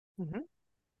Mhm.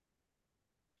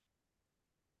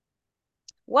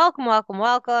 Welcome, welcome,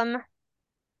 welcome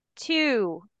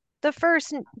to the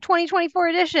first 2024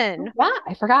 edition Yeah,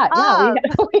 I forgot. Yeah,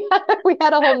 we of, we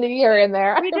had a whole new year in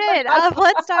there. I we did, forgot of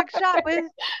Let's about Talk Shop with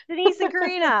Denise and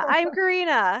Karina. I'm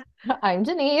Karina, that. I'm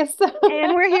Denise.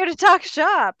 and we're here to talk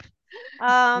shop. Yeah.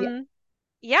 Um,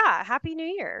 yeah, Happy New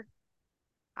Year.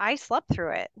 I slept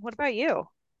through it. What about you?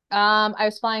 I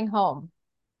was flying home.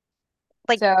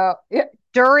 Like So yeah,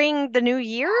 during the new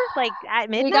year? Like at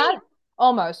we midnight? got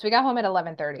almost. We got home at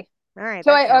 11:30. All right,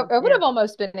 So that I counts. I would Yeah. have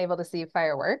almost been able to see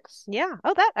fireworks. Yeah.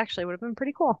 Oh, that actually would have been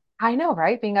pretty cool. I know,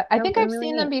 right? I That would have think been I've really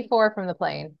seen them neat. before from the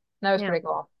plane. That was Yeah. pretty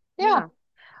cool. Yeah. Yeah.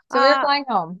 So we were Uh, flying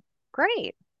home.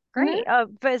 Great. hmm Great.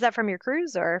 But is that from your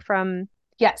cruise or from,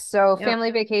 Yes, so yeah. family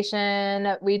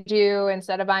vacation, we do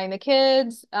instead of buying the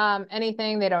kids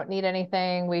anything, they don't need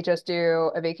anything. We just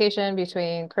do a vacation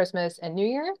between Christmas and New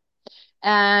Year.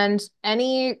 And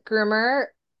any groomer,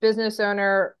 business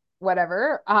owner,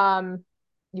 whatever,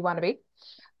 you want to be,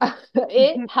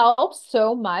 it helps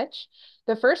so much.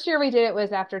 The first year we did it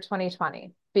was after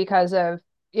 2020 because of,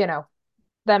 you know,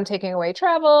 them taking away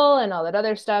travel and all that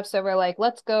other stuff. So we're like,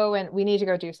 let's go and we need to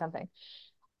go do something.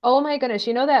 Oh my goodness,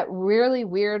 you know that really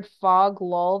weird fog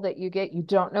lull that you get? You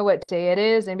don't know what day it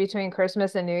is in between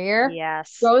Christmas and New Year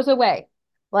Yes. goes away.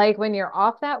 Like when you're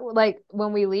off that, like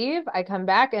when we leave, I come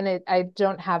back and I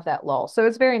don't have that lull. So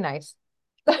it's very nice.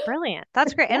 Brilliant.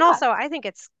 That's great. And Yeah. also, I think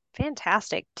it's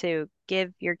fantastic to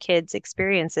give your kids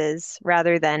experiences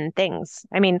rather than things.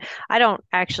 I mean, I don't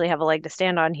actually have a leg to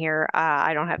stand on here.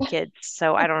 I don't have kids,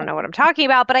 so I don't know what I'm talking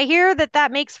about, but I hear that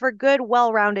that makes for good,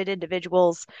 well-rounded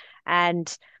individuals,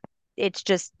 and it's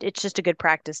just a good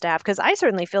practice to have because I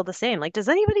certainly feel the same. Like, does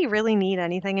anybody really need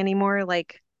anything anymore?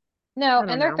 Like, No, I don't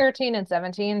and they're know. 13 and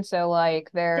 17, so like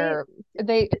They,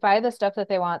 they buy the stuff that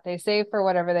they want. They save for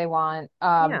whatever they want.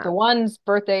 yeah. The one's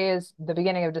birthday is the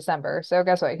beginning of December, so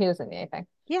guess what? He doesn't need anything.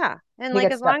 Yeah. And He like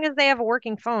gets as stuff. long as they have a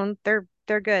working phone, they're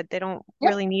good. They don't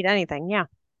Yep. really need anything. Yeah.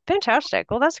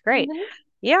 Fantastic. Well, that's great. Mhm.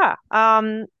 Yeah.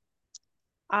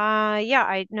 Yeah,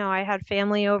 I no, I had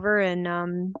family over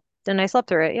and then I slept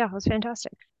through it. Yeah, it was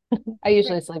fantastic. I It's great.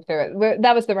 usually sleep through it.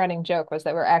 That was the running joke was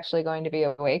that we're actually going to be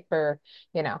awake for,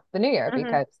 the new year Hmm.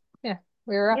 because yeah,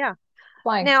 we were up Yeah.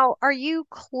 flying. Now, are you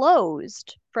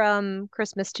closed from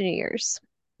Christmas to New Year's?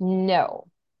 No.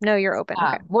 No, you're open.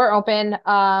 Okay. We're open.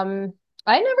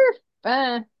 I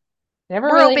never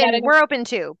We're really had open. any. We're open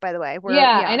too, by the way. We're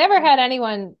Yeah, I yeah. never had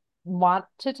anyone want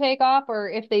to take off, or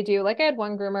if they do, like I had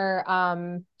one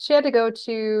groomer, she had to go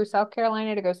to South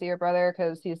Carolina to go see her brother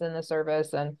because he's in the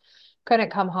service and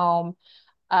couldn't come home.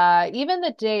 Even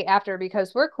the day after,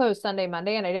 because we're closed Sunday,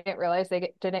 Monday, and I didn't realize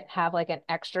didn't have like an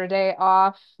extra day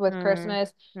off with Mm.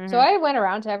 Christmas. So Hmm. I went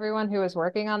around to everyone who was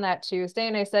working on that Tuesday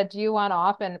and I said, "Do you want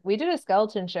off?" And we did a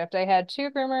skeleton shift. I had two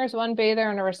groomers, one bather,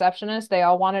 and a receptionist. They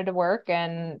all wanted to work,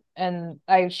 and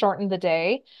I shortened the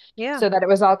day Yeah. so that it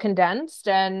was all condensed,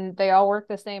 and they all worked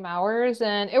the same hours,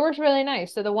 and it worked really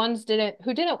nice. So the ones didn't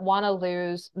who didn't want to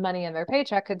lose money in their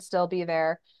paycheck could still be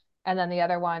there, and then the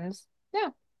other ones, yeah.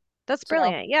 That's So.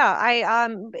 brilliant. Yeah, I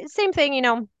same thing,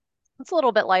 it's a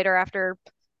little bit lighter after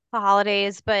the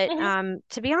holidays, but Mhm.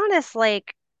 to be honest,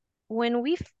 like when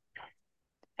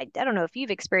I don't know if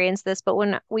you've experienced this, but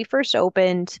when we first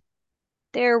opened,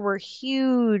 there were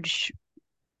huge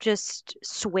just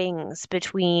swings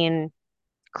between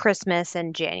Christmas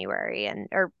and January and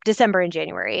or December and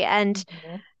January.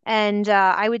 Mhm. And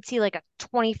I would see like a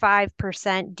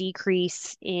 25%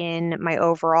 decrease in my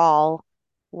overall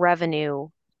revenue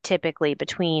typically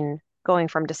between going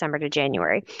from December to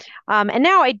January. And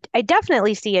now I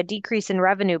definitely see a decrease in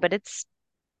revenue, but it's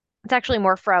actually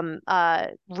more from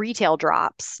retail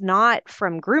drops, not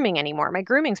from grooming anymore. My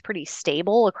grooming's pretty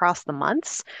stable across the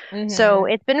months. So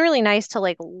Mhm. it's been really nice to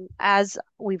like as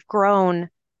we've grown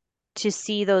to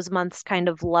see those months kind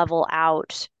of level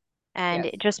out. And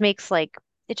Yes. it just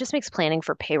makes planning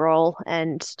for payroll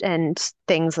and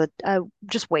things that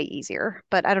just way easier.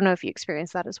 But I don't know if you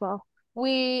experience that as well.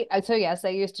 So yes, I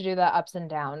used to do the ups and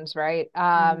downs, right?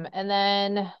 Mhm. And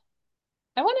then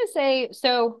I want to say,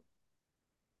 so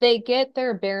they get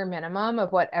their bare minimum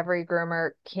of what every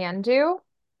groomer can do.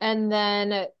 And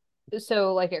then,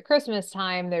 so like at Christmas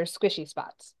time, there's squishy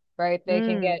spots, right? They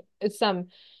can Mm, get some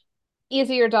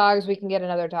easier dogs. We can get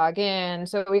another dog in.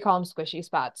 So we call them squishy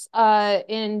spots.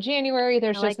 In January, I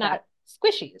there's just like that. not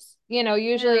squishies.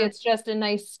 Usually Yeah. it's just a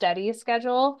nice steady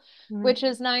schedule, Mhm. which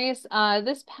is nice.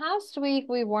 This past week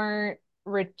we weren't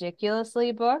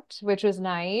ridiculously booked, which was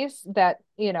nice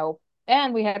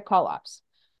and we had call-ups.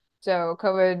 So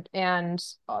COVID and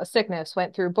sickness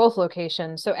went through both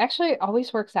locations. So actually, it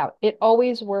always works out. It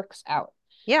always works out.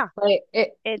 Yeah. Like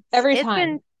it It's every it's time.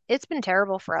 been it's been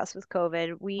terrible for us with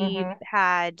COVID. We Hmm.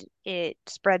 had it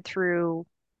spread through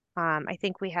I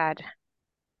think we had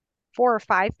 4 or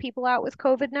 5 people out with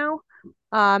COVID now.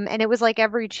 And it was like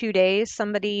every 2 days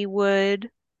somebody would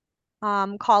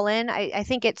call in. I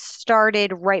think it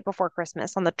started right before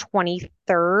Christmas on the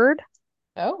 23rd,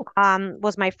 Oh,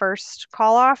 was my first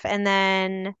call off. And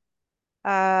then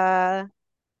uh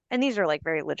and these are like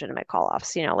very legitimate call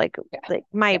offs, yeah, like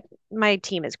yeah. my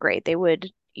team is great. They would,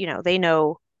 they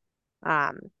know.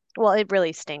 Um, well, it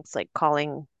really stinks like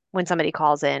calling when somebody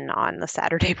calls in on the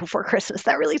Saturday before Christmas.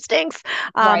 That really stinks.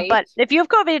 Right. But if you have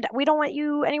COVID, we don't want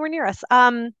you anywhere near us.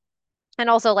 And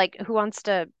also like who wants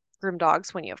to groom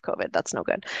dogs when you have COVID? That's no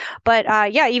good. But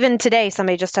yeah, even today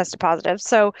somebody just tested positive.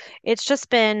 So it's just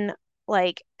been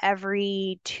like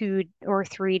every 2 or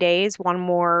 3 days, one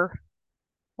more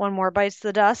bites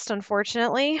the dust,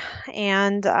 unfortunately.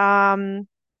 And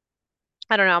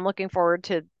I don't know. I'm looking forward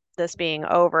to this being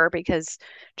over because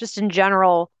just in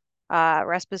general,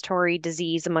 respiratory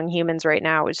disease among humans right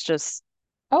now is just,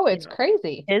 Oh, you it's know,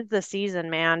 crazy. is the season,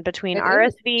 man. Between It is.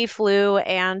 RSV, flu,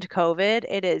 and COVID,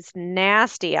 it is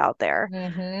nasty out there.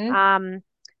 Hmm. Um,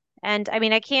 and I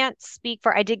mean, I can't speak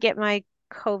for, I did get my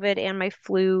COVID and my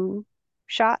flu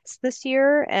shots this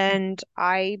year, and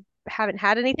I haven't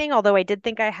had anything, although I did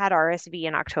think I had RSV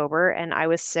in October, and I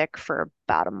was sick for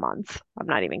about a month. I'm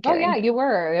not even Oh yeah, kidding. you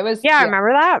were. It was, Yeah, I yeah.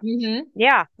 remember that. Hmm.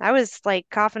 Yeah, I was like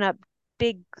coughing up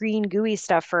big green gooey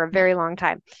stuff for a very long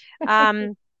time.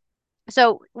 Um,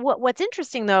 so what's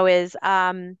interesting though is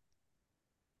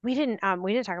we didn't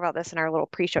talk about this in our little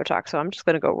pre-show talk, so I'm just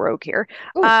gonna go rogue here.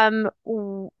 Ooh. Um,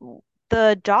 w-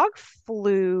 the dog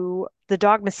flu, the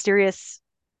dog mysterious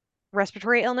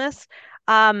respiratory illness,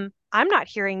 I'm not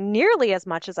hearing nearly as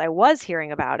much as I was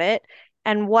hearing about it.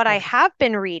 And what I Yeah. have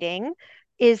been reading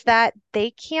is that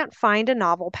they can't find a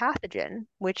novel pathogen,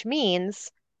 which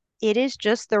means it is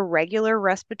just the regular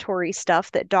respiratory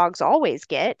stuff that dogs always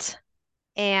get.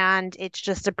 And it's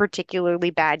just a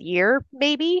particularly bad year,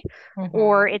 maybe,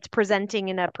 or Hmm. it's presenting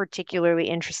in a particularly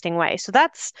interesting way. So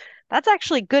that's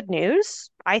actually good news,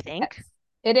 I Yes, think.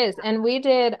 it is. And we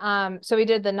did, so we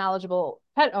did the Knowledgeable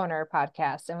Pet Owner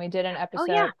podcast and we did an Oh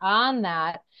yeah. episode on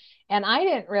that. And I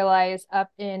didn't realize up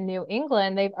in New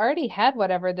England, they've already had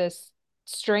whatever this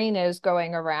strain is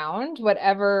going around,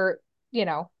 whatever,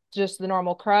 just the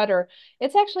normal crud, or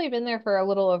it's actually been there for a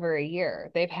little over a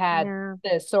year. They've had Yeah.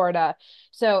 this sort of,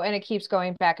 so, and it keeps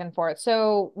going back and forth.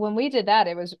 So when we did that,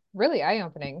 it was really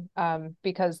eye-opening,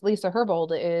 because Lisa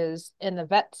Herbold is in the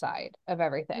vet side of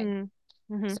everything. Mm.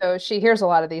 Hmm. So she hears a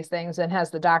lot of these things and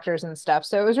has the doctors and stuff.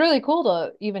 So it was really cool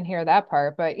to even hear that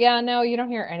part. But yeah, no, you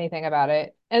don't hear anything about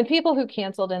it. And people who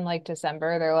canceled in like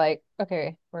December, they're like,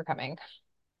 okay, we're coming.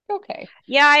 Okay.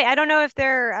 Yeah, I don't know if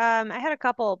they're I had a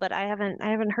couple, but I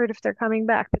haven't heard if they're coming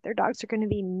back, but their dogs are going to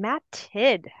be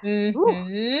matted. Ooh,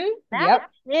 Yep.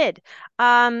 matted.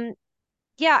 Um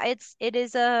yeah, it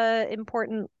is a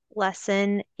important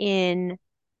lesson in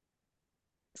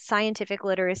scientific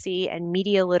literacy and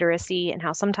media literacy and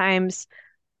how sometimes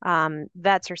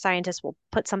vets or scientists will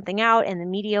put something out and the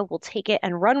media will take it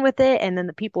and run with it, and then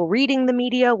the people reading the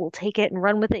media will take it and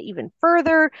run with it even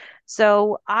further.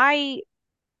 So I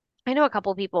know a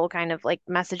couple of people kind of like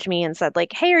messaged me and said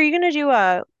like, "Hey, are you going to do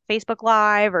a Facebook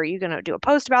Live or are you going to do a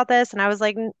post about this?" And I was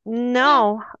like, Eh,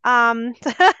 "No. not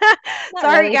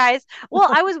Sorry really. guys." Well,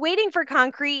 I was waiting for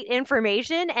concrete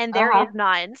information and there is Uh-huh.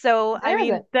 none. So, I There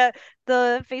mean, isn't.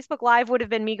 the Facebook Live would have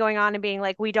been me going on and being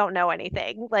like, "We don't know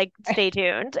anything. Like, stay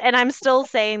tuned." And I'm still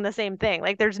saying the same thing.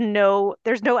 Like, there's no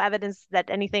evidence that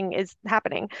anything is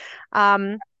happening.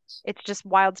 Um, it's just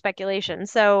wild speculation.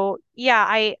 So, yeah,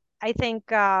 I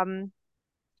think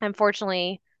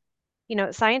unfortunately,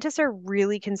 scientists are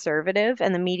really conservative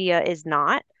and the media is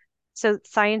not. So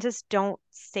scientists don't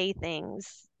say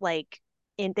things like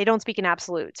they don't speak in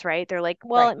absolutes, right? They're like,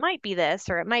 well, Right. it might be this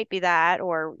or it might be that,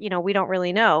 or, we don't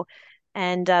really know.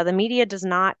 And the media does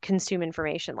not consume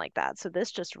information like that. So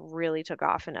this just really took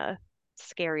off in a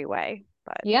scary way.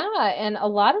 But Yeah, and a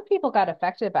lot of people got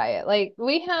affected by it. Like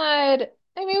we had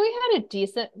a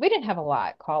decent, we didn't have a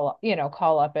lot call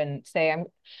up and say I'm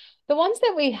the ones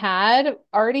that we had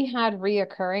already had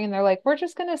reoccurring, and they're like, we're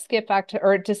just gonna skip back to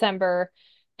or December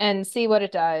and see what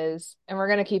it does, and we're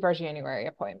gonna keep our January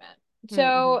appointment.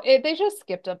 mm-hmm. They just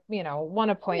skipped one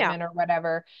Yeah. appointment or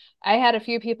whatever. I had a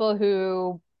few people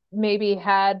who maybe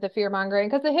had the fear mongering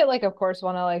because it hit like of course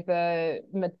one of like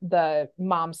the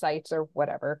mom sites or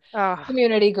whatever Oh,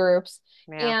 community groups,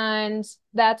 yeah. and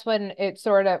that's when it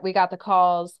sort of we got the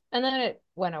calls and then it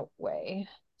went away.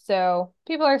 So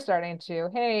people are starting to,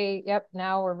 hey, yep,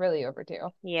 now we're really overdue.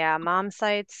 Yeah, mom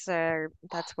sites are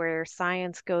that's where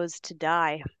science goes to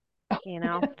die,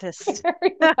 just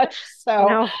Very much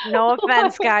so. no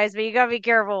offense, guys, but you gotta be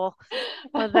careful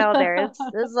what's out there.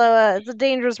 It's a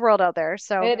dangerous world out there.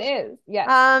 So It is,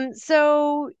 yes.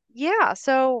 so yeah,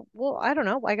 so well, I don't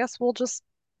know. I guess we'll just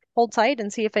hold tight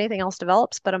and see if anything else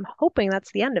develops, but I'm hoping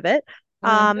that's the end of it.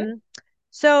 Hmm.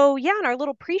 So yeah, in our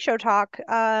little pre-show talk,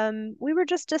 we were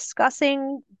just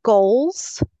discussing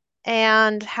goals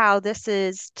and how this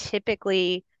is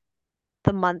typically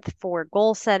the month for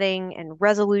goal setting and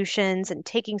resolutions and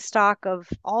taking stock of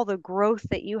all the growth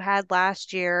that you had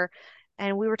last year.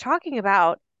 And we were talking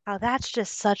about how that's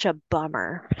just such a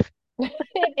bummer.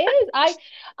 It is.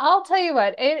 I'll tell you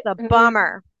what, The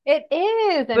bummer. it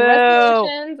is. And Boo.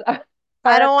 resolutions I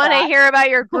are don't want to crap. hear about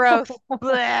your growth.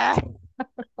 Blech.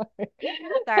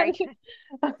 Sorry.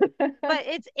 But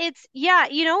it's yeah,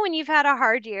 when you've had a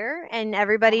hard year and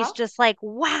everybody's Uh-huh. just like,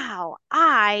 "Wow,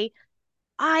 I,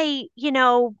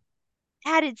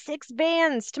 added 6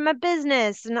 bands to my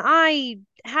business and I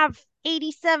have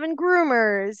 87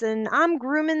 groomers and I'm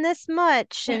grooming this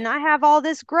much and I have all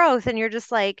this growth." And you're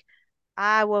just like,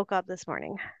 "I woke up this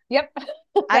morning. Yep.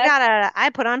 That's I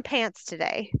put on pants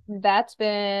today." that's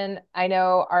been, I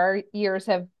know our years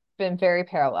have been very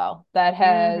parallel. That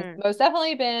has Hmm. most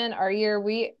definitely been our year.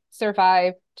 We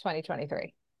survived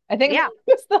 2023. I think Yeah.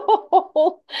 that's the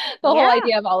whole Yeah.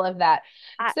 idea of all of that.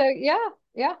 I, So yeah,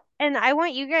 yeah. and I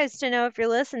want you guys to know, if you're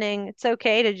listening, it's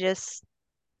okay to just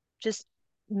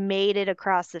made it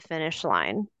across the finish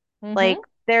line. Like Mm-hmm.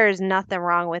 there is nothing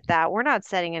wrong with that. We're not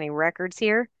setting any records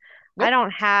here. I Yep.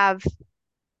 don't have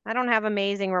I don't have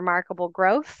amazing, remarkable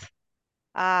growth.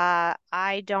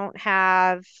 I don't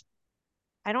have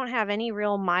any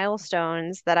real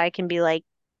milestones that I can be like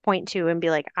point to and be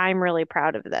like, I'm really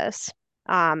proud of this.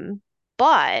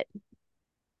 But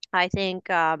I think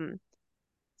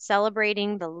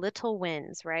celebrating the little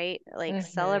wins, right? Like Mm-hmm.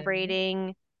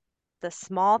 celebrating the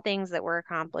small things that we're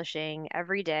accomplishing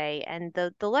every day and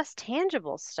the less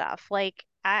tangible stuff. Like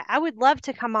I would love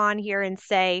to come on here and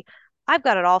say, I've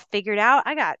got it all figured out.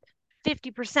 I got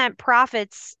 50%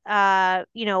 profits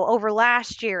over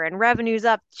last year and revenues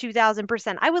up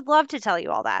 2000%. I would love to tell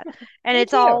you all that. And Me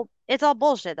it's too. all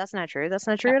bullshit. That's not true. That's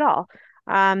not No. true at all.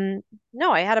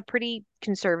 No, I had a pretty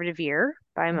conservative year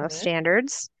by most Mm-hmm.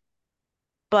 standards,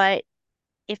 but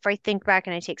if I think back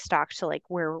and I take stock to like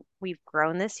where we've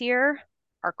grown this year,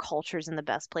 our culture's in the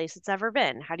best place it's ever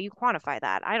been. How do you quantify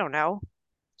that? I don't know.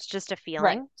 It's just a Right.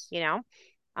 feeling, you know?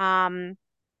 Um,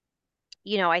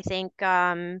 I think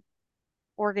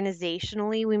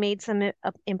organizationally we made some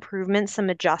improvements, some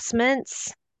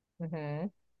adjustments. Mm-hmm.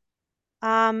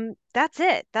 That's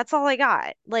it. That's all I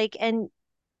got. Like, and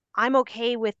I'm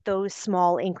okay with those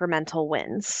small incremental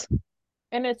wins.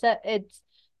 And it's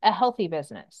a healthy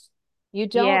business. You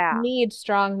don't Yeah. need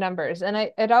strong numbers. And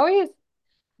it always,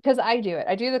 because I do it.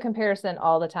 I do the comparison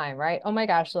all the time, right? Oh my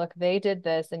gosh, look, they did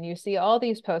this. And you see all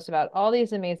these posts about all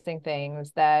these amazing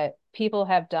things that people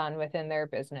have done within their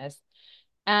business.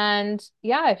 And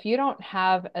yeah, if you don't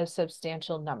have a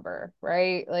substantial number,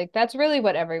 right? Like that's really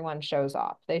what everyone shows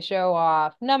off. They show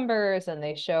off numbers and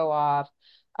they show off,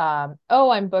 oh,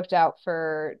 I'm booked out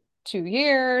for 2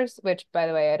 years, which by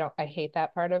the way, I hate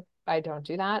that part of, I don't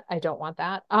do that. I don't want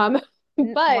that.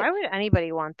 But Why would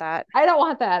anybody want that? I don't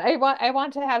want that. I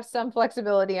want to have some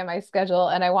flexibility in my schedule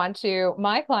and I want to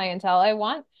my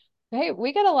clientele, hey,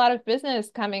 we get a lot of business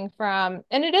coming from,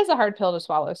 and it is a hard pill to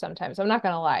swallow sometimes. I'm not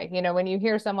going to lie. When you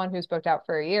hear someone who's booked out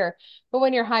for a year, but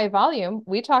when you're high volume,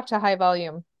 we talk to high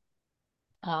volume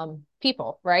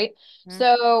people, right? Hmm?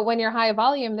 So when you're high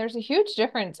volume, there's a huge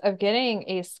difference of getting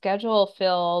a schedule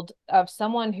filled of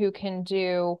someone who can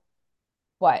do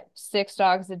what, 6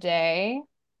 dogs a day,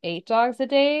 8 dogs a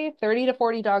day, 30 to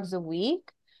 40 dogs a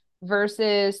week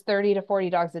versus 30 to 40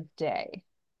 dogs a day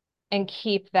and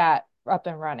keep that up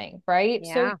and running, right?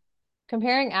 So Yeah.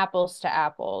 comparing apples to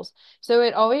apples. So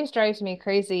it always drives me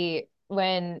crazy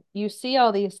when you see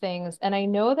all these things, and I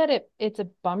know that it's a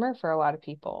bummer for a lot of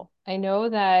people. I know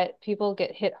that people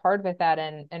get hit hard with that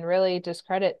and really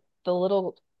discredit the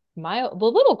little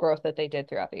growth that they did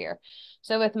throughout the year.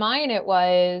 So with mine, it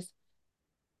was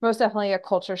most definitely a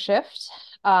culture shift,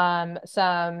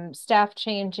 some staff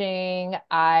changing.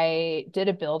 I did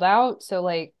a build out. So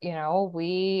like,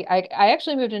 I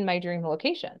actually moved in my dream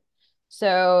location.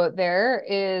 So there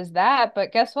is that.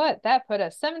 But guess what? That put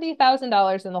us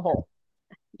 $70,000 in the hole.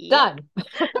 Yep. Done.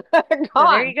 So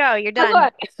there you Gone. go. You're Guess done.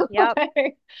 what? Yep.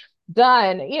 Like,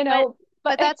 done, But but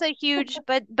but that's a huge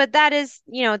but that is,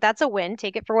 that's a win.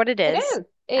 Take it for what it it is. is.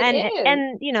 It is.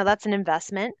 And that's an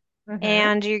investment. Hmm.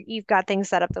 And you've got things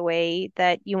set up the way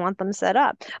that you want them set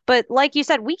up. But like you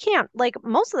said, we can't, like,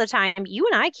 most of the time, you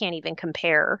and I can't even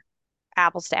compare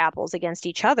apples to apples against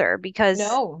each other because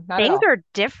No, not at things all. are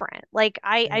different. Like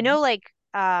I Mhm. know, like,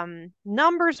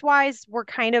 numbers wise we're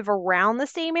kind of around the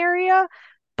same area,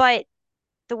 but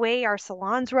the way our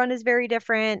salons run is very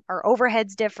different, our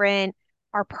overhead's different,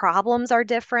 our problems are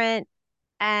different,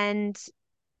 and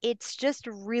it's just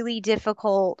really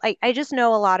difficult. I just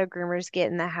know a lot of groomers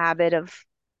get in the habit of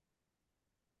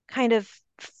kind of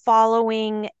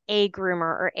following a groomer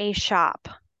or a shop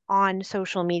on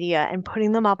social media and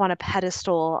putting them up on a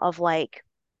pedestal of, like,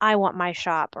 I want my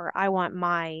shop or I want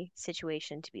my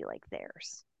situation to be like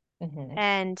theirs. Hmm.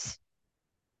 And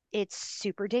it's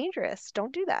super dangerous.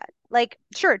 Don't do that. Like,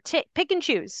 sure, t pick and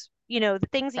choose, the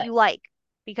things that Right. you like,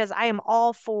 because I am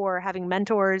all for having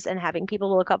mentors and having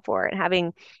people to look up for and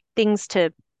having things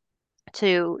to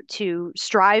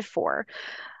strive for.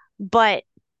 But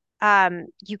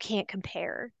you can't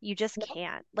compare. You just No.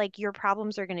 can't. Like, your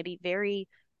problems are going to be very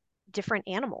different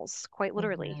animals, quite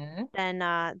literally, Hmm.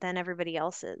 than everybody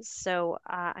else's. So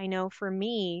I know for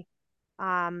me,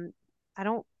 um, I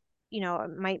don't,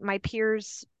 my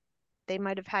peers, they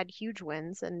might have had huge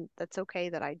wins, and that's okay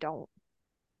that I don't.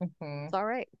 Hmm. It's all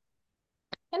right.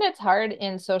 And it's hard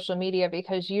in social media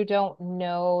because you don't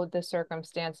know the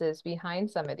circumstances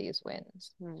behind some of these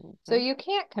wins. So Mhm. you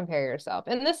can't compare yourself.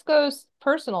 And this goes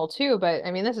personal too, but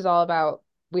I mean, this is all about,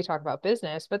 we talk about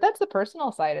business, but that's the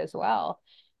personal side as well.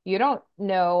 You don't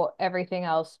know everything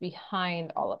else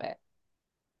behind all of it,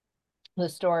 the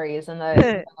stories and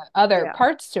the other Yeah.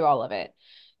 parts to all of it,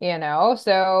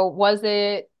 So was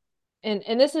it,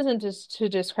 and this isn't just to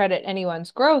discredit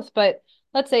anyone's growth, but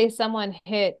let's say someone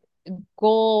hit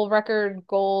record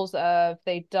goals of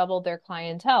they doubled their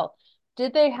clientele.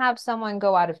 Did they have someone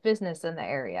go out of business in the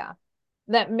area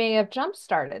that may have jump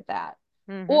started that?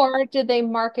 Hmm. Or did they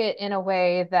market in a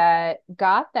way that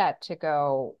got that to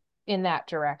go in that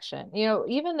direction?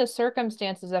 Even the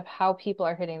circumstances of how people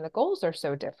are hitting the goals are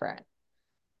so different,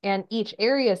 and each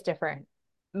area is different.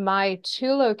 My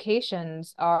two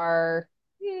locations are,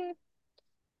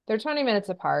 they're 20 minutes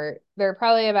apart. They're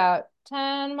probably about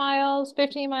 10 miles,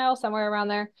 15 miles, somewhere around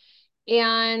there.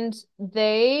 And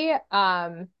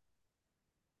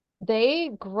they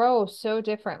grow so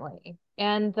differently.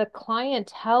 And the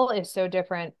clientele is so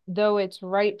different, though it's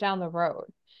right down the road.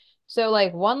 So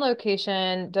like one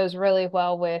location does really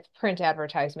well with print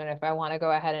advertisement if I want to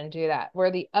go ahead and do that, where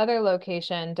the other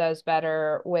location does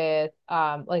better with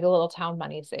like a little town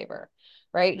money saver,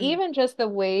 right? Mm. Even just the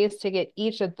ways to get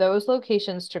each of those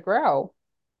locations to grow,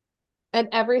 and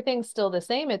everything's still the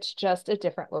same, it's just a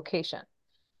different location.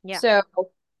 Yeah. So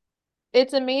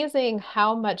it's amazing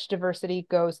how much diversity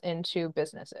goes into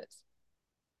businesses.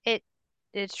 It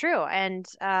it's true. And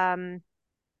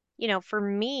for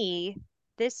me,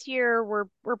 this year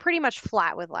we're pretty much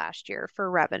flat with last year for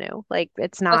revenue. Like,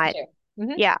 it's Us not, too.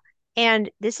 Hmm. yeah. And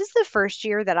this is the first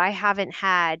year that I haven't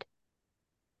had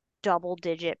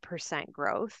double-digit percent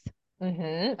growth.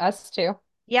 Hmm. Us too.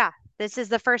 Yeah, this is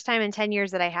the first time in 10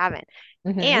 years that I haven't.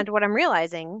 Hmm. And what I'm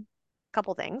realizing, a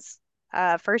couple things.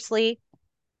 Firstly,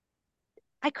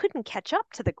 I couldn't catch up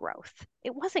to the growth.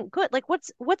 It wasn't good. Like,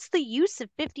 what's the use of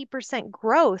 50%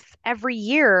 growth every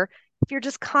year if you're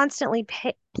just constantly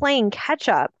playing catch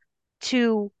up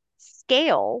to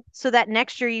scale so that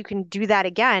next year you can do that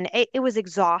again? It was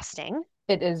exhausting.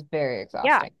 It is very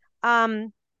Yeah. exhausting.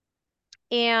 Um,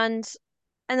 and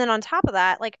then on top of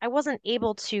that, like, I wasn't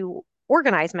able to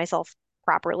organize myself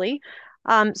properly.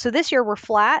 So this year we're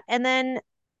flat, and then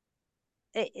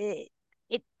it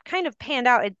kind of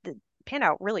it panned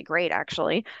out really great,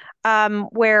 actually,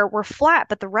 where we're flat,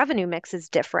 but the revenue mix is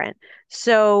different.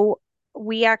 So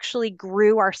we actually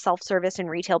grew our self-service and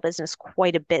retail business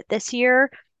quite a bit this year,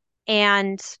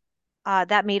 and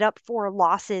that made up for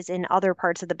losses in other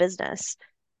parts of the business.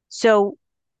 So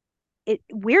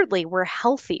weirdly, we're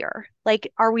healthier.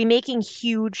 Like, are we making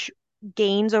huge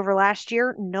gains over last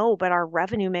year? No, but our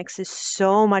revenue mix is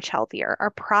so much healthier.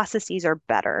 Our processes are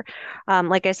better.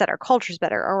 Like I said, our culture is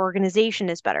better. Our organization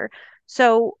is better.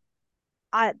 So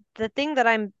the thing that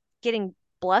I'm getting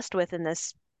blessed with in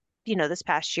this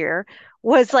past year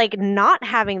was, like, not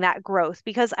having that growth,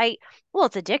 because well,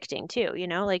 it's addicting too,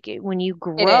 like, when you It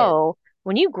is. grow.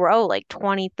 when you grow like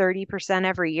 20, 30%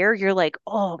 every year, you're like,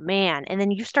 oh man. And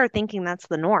then you start thinking that's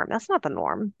the norm. That's not the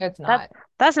norm. It's That not.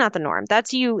 that's not the norm.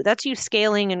 That's you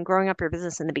scaling and growing up your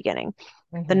business in the beginning.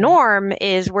 The Hmm. norm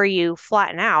is where you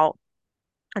flatten out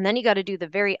and then you got to do the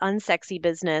very unsexy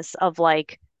business of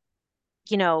like,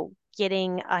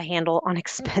 getting a handle on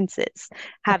expenses,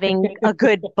 having a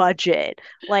good budget,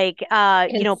 like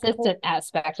Consistent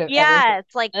aspect of yeah, everything.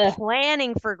 it's like Ugh.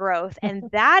 planning for growth. And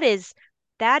that is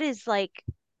like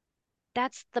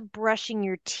that's the brushing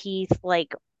your teeth,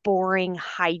 like boring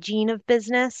hygiene of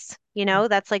business.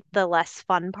 That's like the less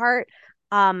fun part.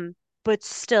 Um, but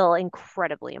still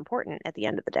incredibly important at the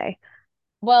end of the day.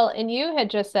 Well, and you had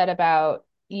just said about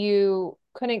you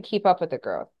couldn't keep up with the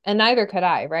growth, and neither could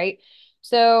I, right?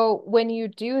 So when you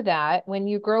do that, when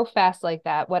you grow fast like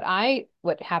that,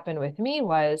 what happened with me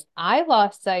was I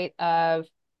lost sight of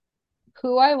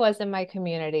who I was in my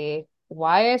community,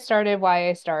 why I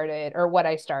started, or what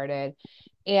I started,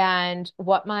 and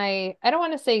what my, I don't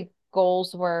want to say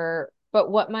goals were,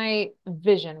 but what my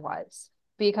vision was.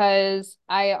 Because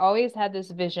I always had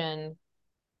this vision,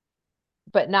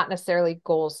 but not necessarily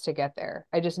goals to get there.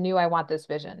 I just knew I want this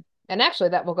vision. And actually,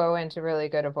 that will go into really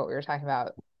good of what we were talking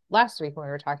about last week when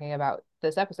we were talking about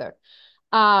this episode.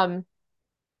 Um,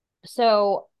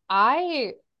 so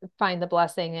I find the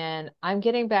blessing in I'm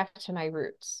getting back to my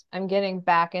roots. I'm getting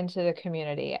back into the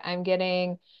community. I'm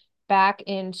getting back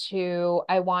into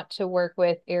I want to work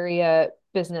with area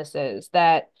businesses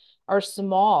that are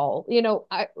small.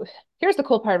 Here's the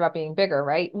cool part about being bigger,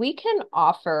 right? We can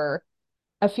offer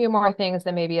a few more things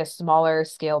than maybe a smaller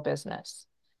scale business.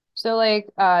 So like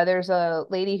there's a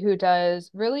lady who does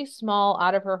really small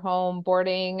out of her home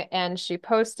boarding and she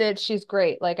posted, she's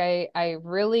great. Like I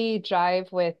really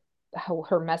jive with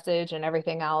her message and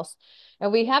everything else.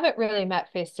 And we haven't really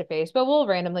met face to face, but we'll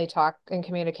randomly talk and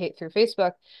communicate through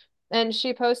Facebook. And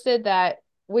she posted that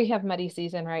we have muddy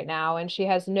season right now and she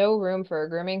has no room for a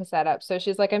grooming setup. So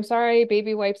she's like, I'm sorry,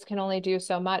 baby wipes can only do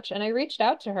so much. And I reached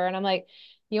out to her and I'm like,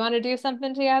 you want to do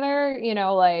something together?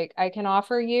 Like I can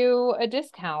offer you a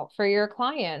discount for your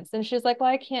clients. And she's like, well,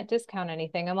 I can't discount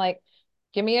anything. I'm like,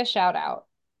 give me a shout out.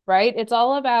 Right. It's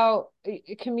all about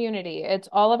community. It's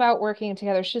all about working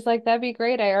together. She's like, that'd be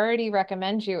great. I already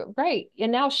recommend you. Right.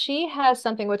 And now she has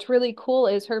something what's really cool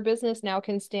is her business now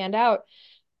can stand out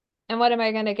and what am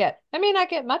I going to get? I may not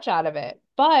get much out of it,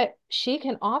 but she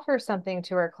can offer something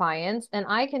to her clients, and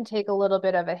I can take a little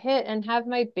bit of a hit and have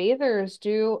my bathers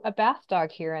do a bath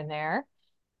dog here and there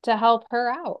to help her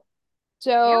out.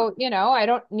 Yeah. So, I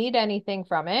don't need anything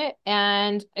from it.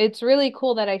 And it's really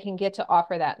cool that I can get to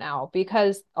offer that now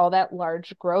because all that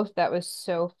large growth that was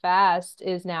so fast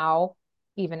is now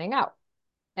evening out.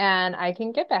 And I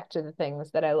can get back to the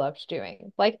things that I loved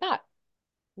doing like that.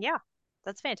 Yeah.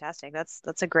 That's fantastic.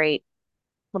 That's a great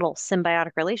little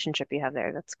symbiotic relationship you have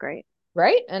there. That's great.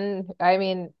 Right. And I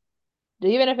mean,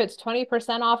 even if it's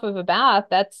 20% off of a bath,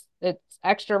 it's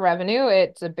extra revenue.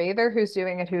 It's a bather who's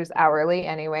doing it who's hourly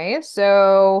anyway.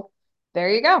 So there There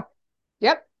you you go. go.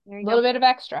 Yep. There A you go. little bit of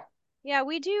extra. Yeah,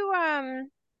 we do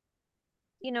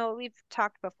we've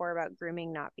talked before about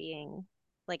grooming not being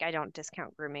like I don't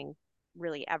discount grooming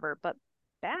really ever, but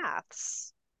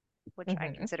baths, which I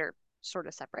Hmm. consider sort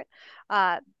of separate,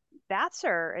 uh, baths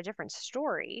are a different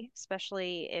story,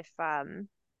 especially if I'm,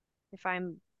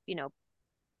 you know,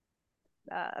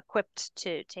 equipped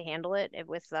to handle it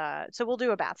with so we'll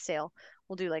do a bath sale.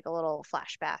 We'll do like a little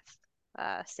flash bath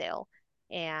sale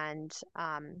and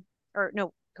or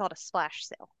no, call it a splash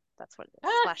sale. That's what it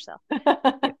is. Splash sale.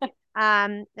 Yep. Ah.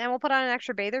 And we'll put on an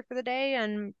extra bather for the day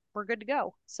and we're good to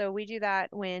go. So we do that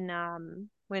when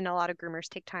a lot of groomers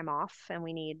take time off and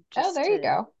we need Oh, just there you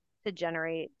go. to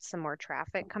generate some more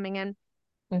traffic coming in.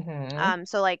 Hmm.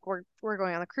 So like we're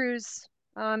going on a cruise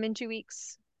in 2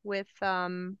 weeks with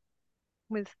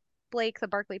Blake, the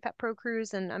Barkley Pet Pro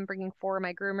cruise, and I'm bringing four of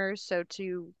my groomers. So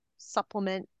to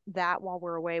supplement that while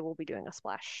we're away, we'll be doing a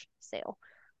splash sale.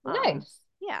 Nice.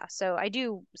 Yeah, so I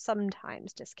do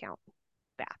sometimes discount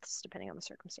baths depending on the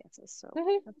circumstances. So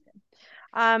Hmm. that's good.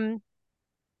 Um,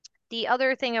 the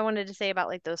other thing I wanted to say about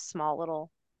like those small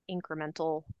little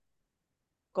incremental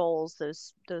goals,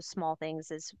 those small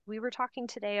things, is we were talking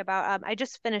today about I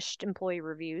just finished employee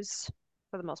reviews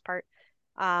for the most part.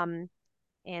 Um,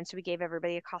 and so we gave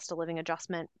everybody a cost of living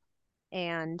adjustment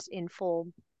and in full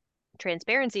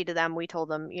transparency to them, we told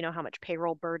them, how much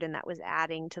payroll burden that was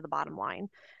adding to the bottom line,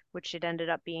 which it ended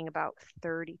up being about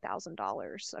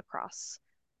 $30,000 across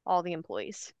all the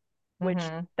employees, which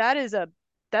Hmm. that's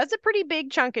a pretty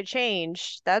big chunk of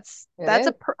change. That's It that's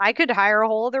a is. per I could hire a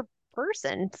whole other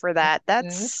person for that. Mhm.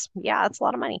 That's yeah, that's a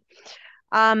lot of money.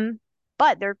 Um,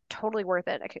 but they're totally worth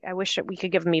it. I wish that we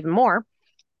could give them even more.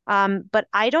 But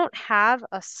I don't have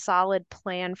a solid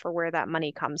plan for where that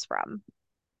money comes from.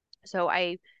 So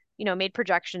I, made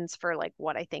projections for like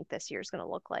what I think this year is going to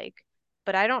look like,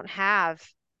 but I don't have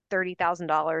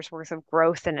 $30,000 worth of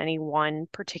growth in any one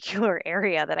particular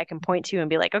area that I can point to and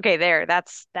be like, okay,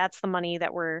 that's the money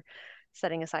that we're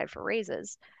setting aside for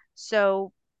raises.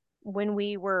 So when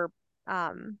we were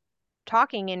um,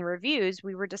 talking in reviews,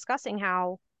 we were discussing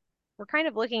how we're kind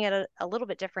of looking at it a little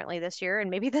bit differently this year,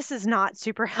 and maybe this is not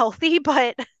super healthy,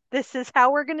 but this is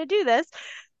how we're going to do this.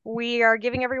 We are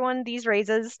giving everyone these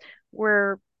raises.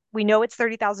 We're we know it's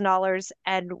 $30,000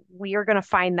 and we are going to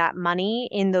find that money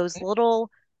in those little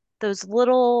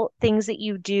things that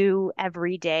you do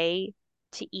every day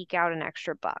to eke out an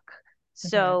extra buck. Mm-hmm.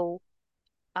 So,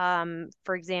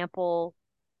 for example,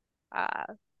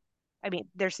 uh, I mean,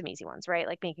 there's some easy ones, right?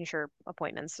 Like making sure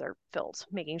appointments are filled,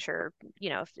 making sure,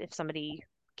 if somebody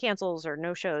cancels or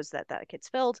no shows that gets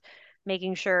filled,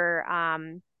 making sure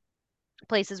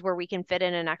places where we can fit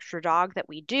in an extra dog that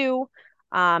we do,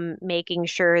 making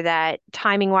sure that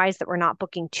timing wise that we're not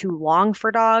booking too long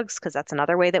for dogs because that's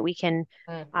another way that we can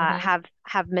Mm-hmm.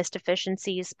 have missed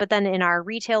efficiencies. But then in our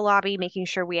retail lobby, making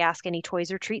sure we ask any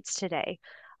toys or treats today,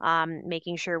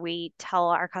 making sure we tell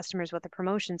our customers what the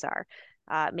promotions are,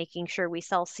 making sure we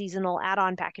sell seasonal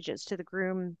add-on packages to the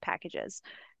groom packages,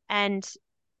 and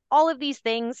all of these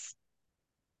things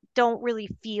don't really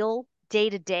feel day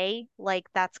to day like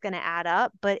that's going to add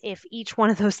up. But if each one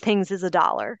of those things is a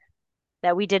dollar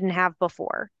that we didn't have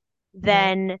before,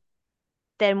 Mm-hmm.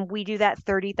 then we do that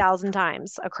 30,000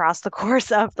 times across the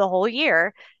course of the whole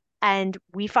year and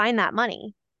we find that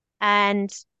money.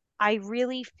 And I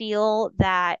really feel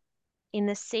that in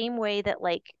the same way that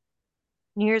like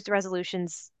New Year's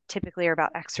resolutions typically are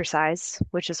about exercise,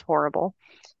 which is horrible.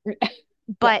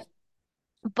 But Yes.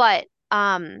 but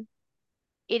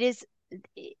it is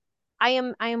I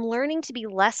am learning to be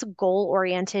less goal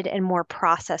oriented and more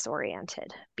process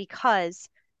oriented because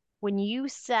when you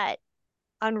set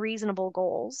unreasonable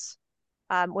goals,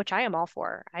 which I am all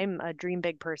for, I'm a dream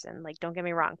big person, like don't get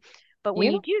me wrong. But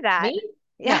when you You? do that, Me?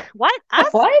 yeah, No. what?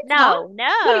 Us? What? Huh? No,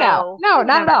 No, no, no. no,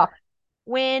 not at Never. all.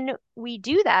 When we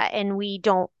do that and we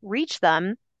don't reach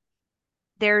them,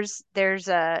 there's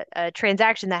a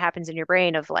transaction that happens in your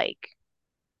brain of like,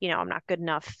 I'm not good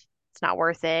enough. It's not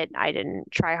worth it. I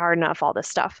didn't try hard enough, all this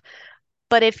stuff.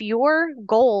 But if your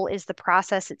goal is the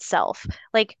process itself,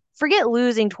 like forget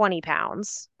losing 20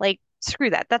 pounds, like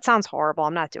screw that. That sounds horrible.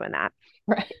 I'm not doing that.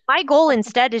 Right. My goal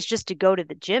instead is just to go to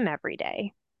the gym every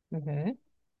day. Mm-hmm.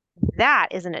 That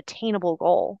is an attainable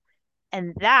goal.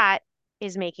 And that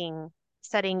is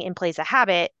setting in place a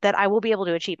habit that I will be able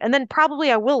to achieve. And then probably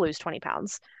I will lose 20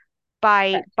 pounds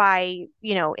by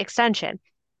extension.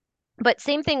 But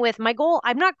same thing with my goal.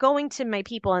 I'm not going to my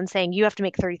people and saying you have to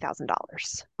make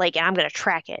 $30,000. Like, and I'm going to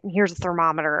track it. And here's a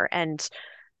thermometer, and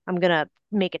I'm going to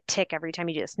make a tick every time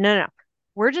you do this. No, no, no.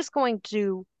 We're just going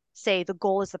to say the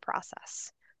goal is the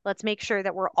process. Let's make sure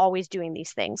that we're always doing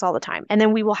these things all the time. And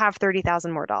then we will have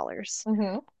 30,000 more dollars.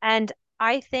 Mm-hmm. And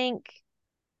I think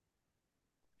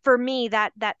for me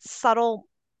that subtle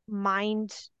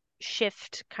mind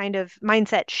shift kind of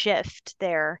mindset shift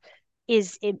there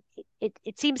is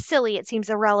it seems silly, it seems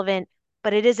irrelevant,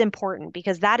 but it is important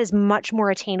because that is much more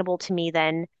attainable to me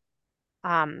than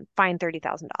find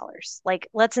 $30,000. Like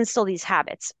let's instill these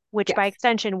habits, which by Yes.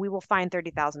 extension we will find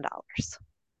 $30,000.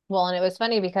 Well, and it was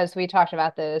funny because we talked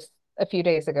about this a few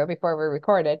days ago before we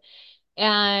recorded.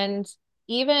 And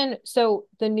even so,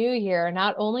 the new year,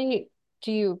 not only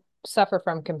do you suffer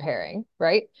from comparing,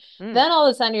 right? Mm, Then all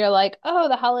of a sudden you're like, oh,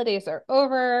 the holidays are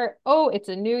over. Oh, it's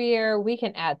a new year. We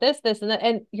can add this, this, and that.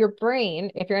 And your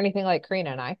brain, if you're anything like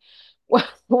Karina and I,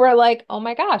 we're like, oh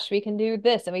my gosh, we can do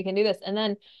this and we can do this. And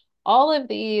then all of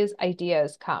these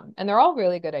ideas come, and they're all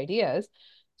really good ideas,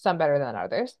 some better than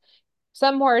others,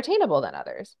 some more attainable than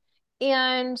others.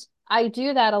 And I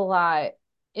do that a lot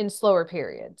in slower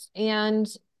periods. And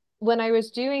when I was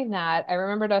doing that, I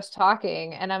remembered us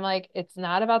talking, and I'm like, it's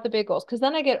not about the big goals because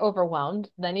then I get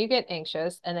overwhelmed, then you get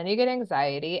anxious, and then you get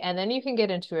anxiety, and then you can get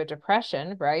into a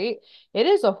depression, right? It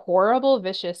is a horrible,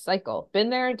 vicious cycle. Been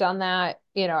there, done that.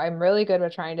 I'm really good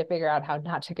with trying to figure out how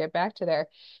not to get back to there.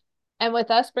 And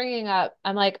with us bringing up,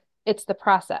 I'm like, it's the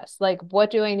process. Like, what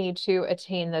do I need to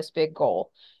attain this big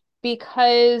goal?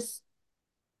 Because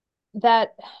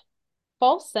that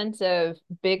false sense of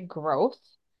big growth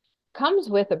comes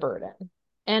with a burden.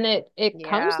 And it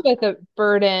comes yeah. with a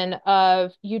burden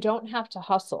of you don't have to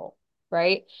hustle,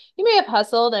 right? You may have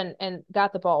hustled and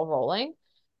got the ball rolling,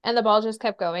 and the ball just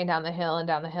kept going down the hill and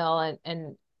down the hill,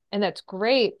 and And that's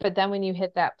great. But then when you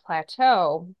hit that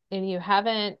plateau and you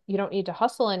don't need to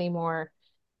hustle anymore,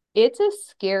 it's a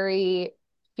scary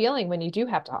feeling when you do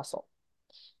have to hustle.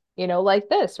 Like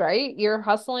this, right? You're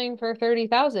hustling for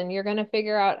 30,000. You're going to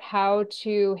figure out how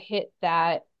to hit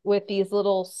that with these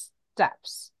little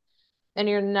steps. And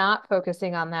you're not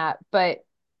focusing on that. But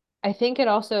I think it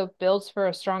also builds for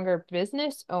a stronger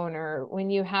business owner when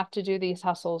you have to do these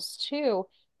hustles too,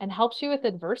 and helps you with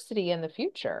adversity in the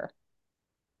future.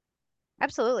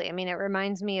 Absolutely. I mean, it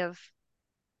reminds me of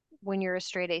when you're a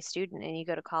straight A student and you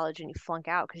go to college and you flunk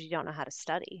out because you don't know how to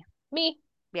study. Me.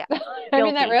 Yeah, I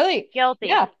mean, that guilty. really, Guilty.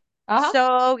 yeah. Uh-huh.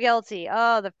 So guilty.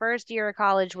 Oh, the first year of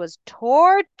college was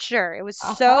torture. It was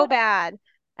so Uh-huh. bad.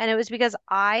 And it was because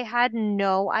I had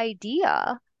no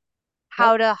idea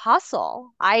how Yep. to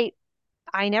hustle. I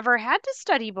never had to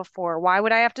study before. Why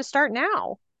would I have to start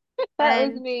now? That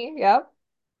was And me. Yep.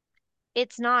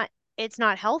 it's not it's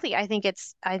not healthy. I think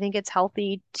it's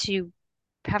healthy to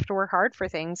have to work hard for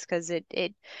things because it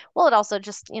well it also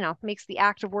just, makes the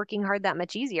act of working hard that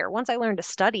much easier. Once I learned to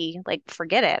study, like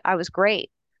forget it. I was great.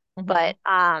 Hmm. But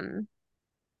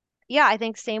yeah, I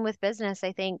think same with business.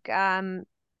 I think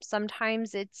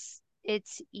sometimes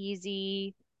it's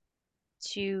easy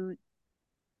to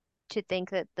think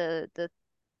that the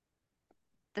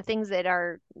things that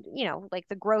are, like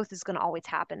the growth is going to always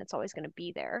happen. It's always going to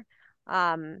be there.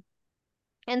 Um,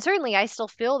 and certainly I still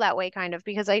feel that way kind of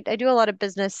because I do a lot of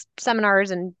business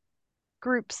seminars and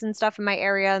groups and stuff in my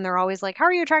area, and they're always like, "How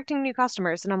are you attracting new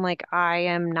customers?" And I'm like, "I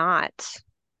am not.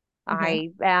 Hmm. I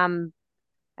am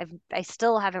I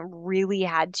still haven't really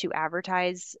had to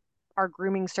advertise our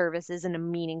grooming services in a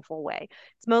meaningful way.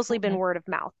 It's mostly been Hmm. word of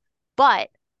mouth. But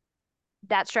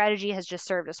that strategy has just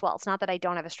served us well. It's not that I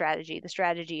don't have a strategy. The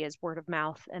strategy is word of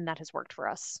mouth, and that has worked for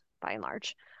us by and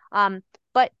large.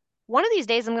 But one of these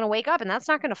days I'm going to wake up and that's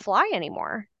not going to fly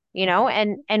anymore,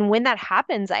 Hmm. and when that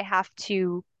happens, I have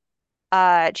to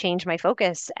change my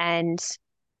focus and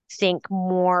think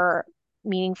more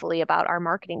meaningfully about our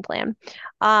marketing plan.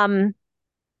 Um,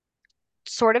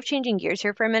 Sort of changing gears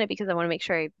here for a minute because I want to make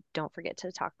sure I don't forget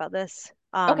to talk about this.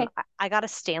 Okay. I got a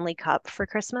Stanley Cup for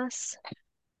Christmas,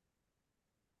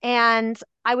 and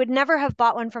I would never have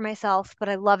bought one for myself, but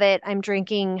I love it. I'm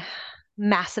drinking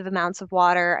massive amounts of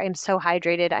water. I am so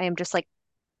hydrated. I am just like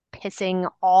pissing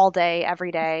all day,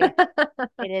 every day.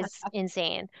 It is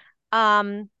insane.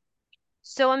 Um,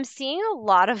 so I'm seeing a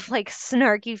lot of like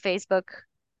snarky Facebook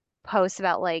posts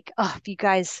about like, oh, if you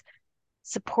guys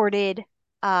supported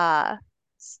uh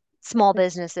small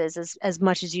businesses as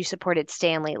much as you supported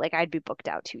Stanley, like I'd be booked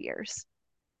out 2 years.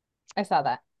 I saw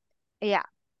that. Yeah.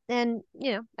 And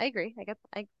I agree.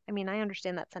 I mean, I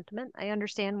understand that sentiment. I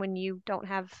understand when you don't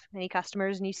have any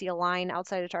customers and you see a line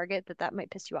outside of Target that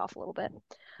might piss you off a little bit.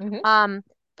 Hmm. Um,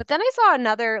 but then I saw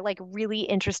another like really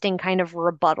interesting kind of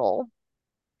rebuttal,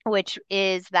 which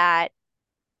is that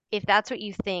if that's what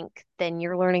you think, then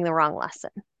you're learning the wrong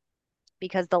lesson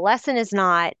because the lesson is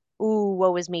not, ooh,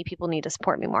 woe is me, people need to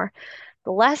support me more.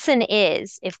 The lesson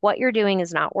is if what you're doing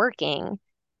is not working,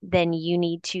 then you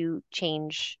need to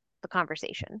change the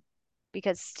conversation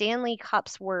because Stanley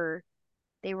cups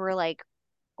they were like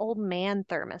old man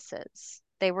thermoses.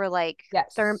 They were like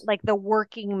Yes. like the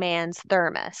working man's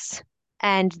thermos.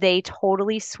 And they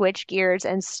totally switched gears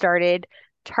and started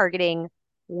targeting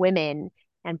women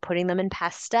and putting them in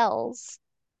pastels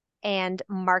and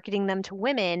marketing them to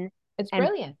women It's and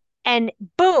brilliant.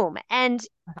 boom. And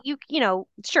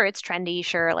sure, it's trendy.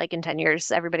 Sure, like in 10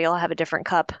 years, everybody will have a different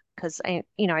cup because I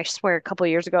swear a couple of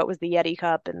years ago it was the Yeti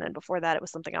cup, and then before that it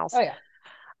was something else. Oh yeah.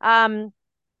 Um,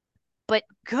 but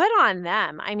good on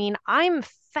them. I mean, I'm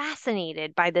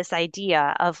fascinated by this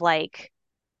idea of like,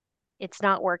 it's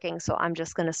not working, so I'm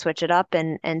just going to switch it up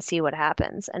and see what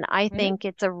happens. And I Hmm. think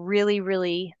it's a really,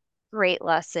 really great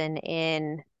lesson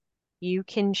in you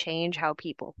can change how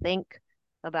people think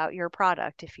about your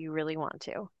product if you really want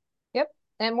to. Yep.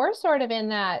 And we're sort of in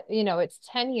that, it's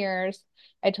 10 years.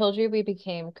 I told you we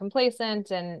became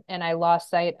complacent and I lost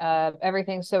sight of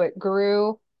everything. So it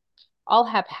grew all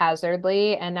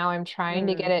haphazardly. And now I'm trying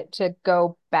to get Mm, it to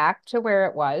go back to where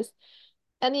it was.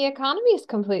 And the economy is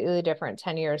completely different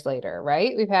 10 years later,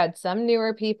 right? We've had some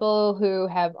newer people who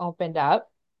have opened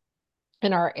up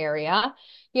in our area.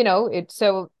 It's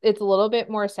a little bit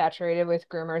more saturated with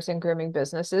groomers and grooming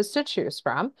businesses to choose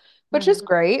from, which is hmm.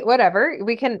 great. Whatever.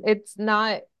 It's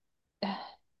not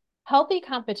healthy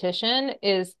competition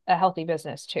is a healthy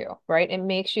business too, right? It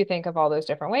makes you think of all those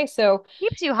different ways. So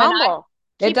Keeps you when humble,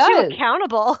 it keeps you does,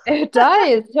 accountable. it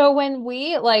does. So when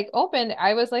we like opened,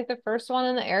 I was like the first one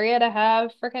in the area to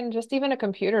have freaking just even a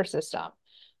computer system.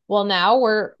 Well, now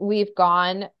we've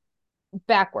gone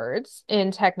backwards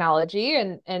in technology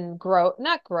and growth,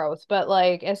 not growth, but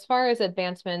like as far as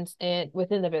advancements in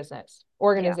within the business Yeah.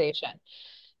 organization.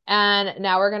 And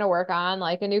now we're going to work on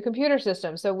like a new computer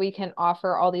system so we can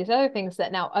offer all these other things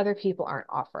that now other people aren't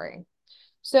offering.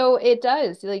 So it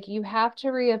does, like you have to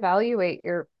reevaluate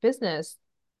your business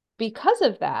because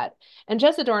of that. And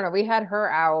Jess Adorno, we had her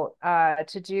out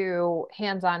to do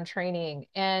hands-on training,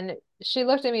 and she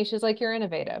looked at me, she's like, "You're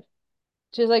innovative."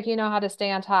 She's like, "You know how to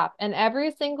stay on top." And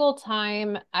every single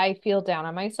time I feel down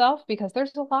on myself because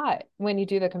there's a lot when you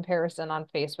do the comparison on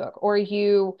Facebook, or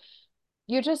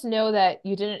you just know that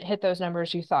you didn't hit those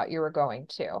numbers you thought you were going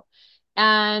to.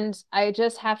 And I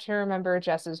just have to remember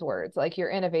Jess's words, like, "You're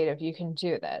innovative, you can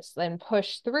do this," and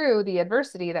push through the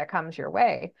adversity that comes your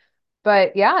way.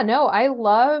 But yeah, no, I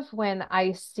love when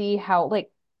I see how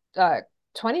like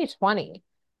 2020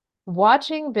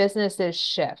 watching businesses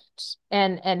shift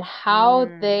and how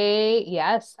Mm. they,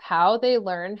 yes, how they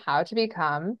learn how to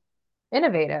become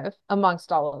innovative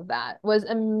amongst all of that was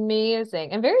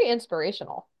amazing and very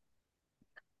inspirational.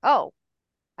 Oh,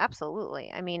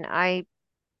 absolutely. I mean, I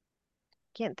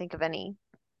can't think of any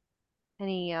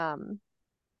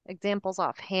examples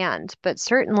offhand, but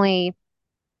certainly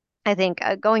I think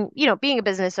being a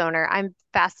business owner, I'm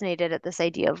fascinated at this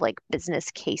idea of like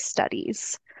business case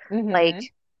studies. Like Hmm.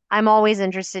 I'm always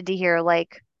interested to hear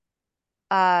like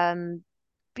um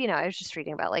I was just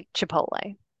reading about like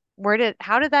Chipotle.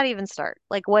 How did that even start?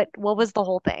 Like what was the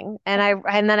whole thing? And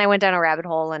then I went down a rabbit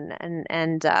hole and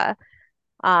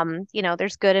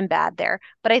there's good and bad there.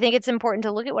 But I think it's important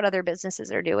to look at what other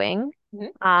businesses are doing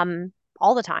Hmm.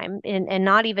 all the time and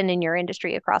not even in your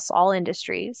industry, across all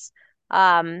industries.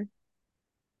 Um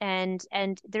and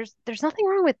there's nothing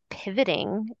wrong with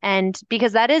pivoting, and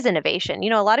because that is innovation.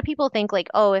 A lot of people think like,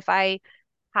 oh, if I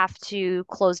have to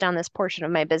close down this portion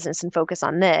of my business and focus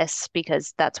on this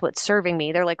because that's what's serving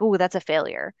me, they're like, oh, that's a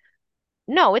failure.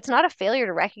 No, it's not a failure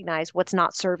to recognize what's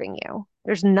not serving you.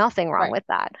 There's nothing wrong Right. with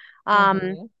that. Um,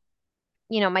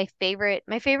 Hmm. my favorite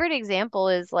example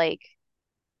is like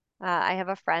I have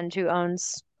a friend who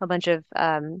owns a bunch of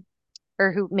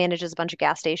or who manages a bunch of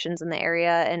gas stations in the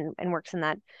area and works in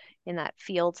that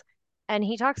field. And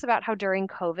he talks about how during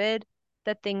COVID,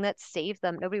 the thing that saved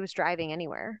them, nobody was driving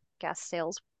anywhere. Gas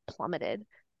sales plummeted.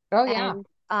 Oh yeah.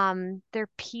 And their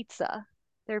pizza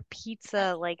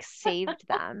like saved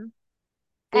them.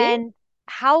 See? And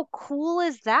how cool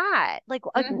is that? Like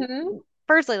Hmm.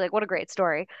 firstly, like what a great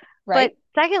story. But Right.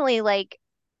 secondly, like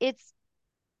it's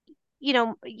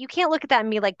you can't look at that and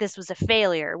be like, this was a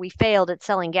failure. We failed at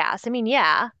selling gas. I mean,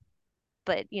 yeah,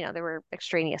 but there were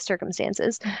extraneous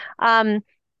circumstances. Um,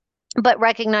 but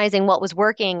recognizing what was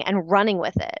working and running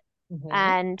with it. Hmm.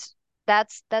 And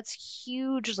that's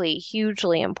hugely,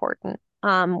 hugely important.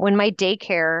 When my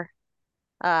daycare,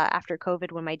 after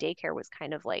COVID, when my daycare was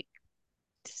kind of like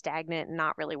stagnant and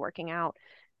not really working out,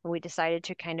 and we decided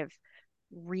to kind of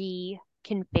reconfigure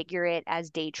it as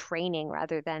day training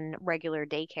rather than regular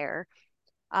daycare,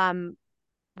 um,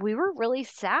 we were really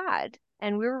sad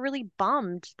and we were really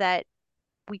bummed that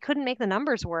we couldn't make the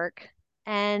numbers work.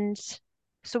 And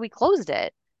so we closed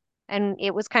it and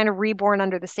it was kind of reborn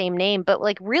under the same name. But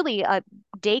like really,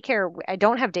 daycare, I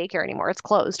don't have daycare anymore. It's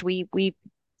closed. We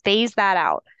phased that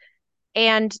out.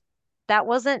 And that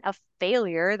wasn't a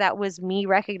failure. That was me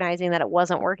recognizing that it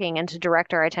wasn't working and to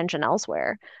direct our attention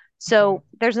elsewhere. Hmm. So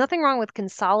there's nothing wrong with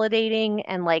consolidating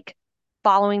and like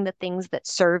following the things that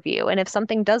serve you. And if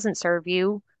something doesn't serve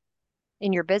you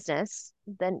in your business,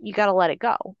 then you got to let it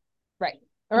go. Right.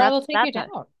 Or I That's will take you that's not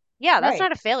down. Yeah, that's Right.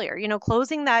 not a failure.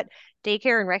 Closing that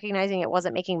daycare and recognizing it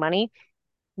wasn't making money,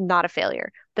 not a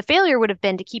failure. The failure would have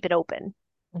been to keep it open.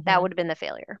 That Hmm. would have been the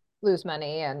failure. Lose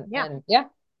money and Yeah. and yeah,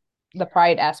 the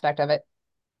pride aspect of it.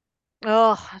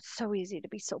 Oh, it's so easy to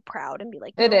be so proud and be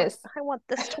like, It no, is. I want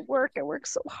this to work. I work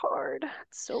so hard.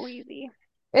 It's so easy.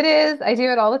 It is. I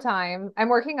do it all the time. I'm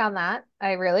working on that.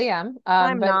 I really am.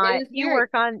 I'm But it not. is very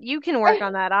You can work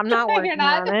on that. I'm not You're working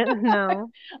not. on it.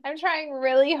 No. I'm trying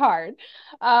really hard.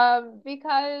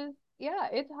 Because yeah,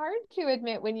 it's hard to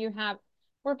admit when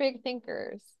we're big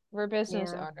thinkers, we're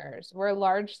business Yeah. owners, we're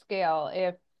large scale.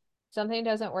 If something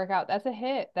doesn't work out, that's a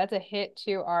hit. That's a hit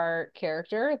to our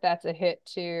character. That's a hit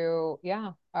to,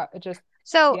 yeah, just,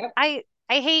 So yep. I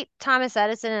hate Thomas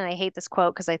Edison and I hate this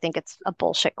quote because I think it's a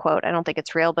bullshit quote. I don't think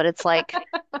it's real, but it's like,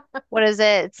 what is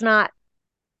it? It's not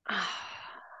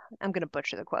I'm gonna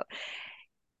butcher the quote.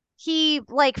 He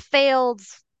like failed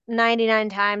 99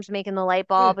 times making the light Mm,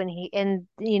 bulb, and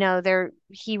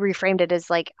he reframed it as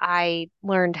like, I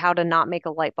learned how to not make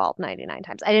a light bulb 99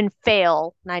 times. I didn't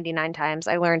fail 99 times.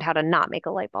 I learned how to not make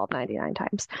a light bulb 99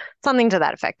 times. Something to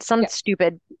that effect. Some yeah.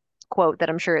 stupid quote that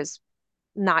I'm sure is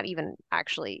not even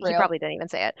actually, he Real. probably didn't even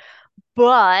say it.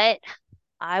 But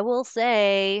I will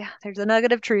say there's a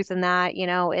nugget of truth in that.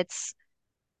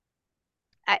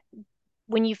 I,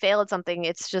 when you fail at something,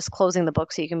 it's just closing the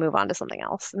book so you can move on to something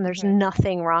else. And there's Hmm.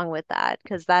 nothing wrong with that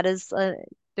because there's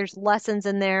lessons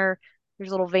in there.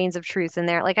 There's little veins of truth in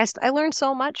there. Like I learned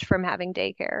so much from having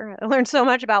daycare. I learned so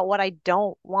much about what I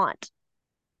don't want.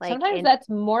 Like, Sometimes in, that's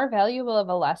more valuable of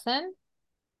a lesson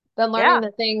than learning yeah,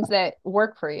 the things that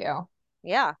work for you.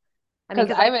 yeah. I mean, Because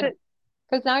because I I could, would,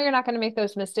 because now you're not going to make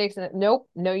those mistakes. And nope,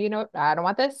 no, you know, I don't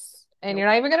want this, and you're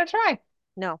nope, not even going to try.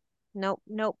 no, nope,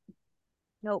 nope,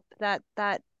 nope. That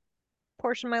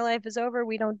portion of my life is over.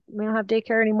 We don't have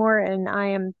daycare anymore,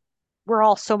 and we're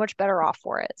all so much better off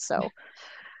for it. So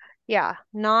yeah,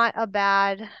 not a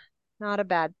bad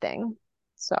thing.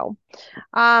 So,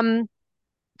 um,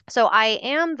 so I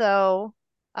am though,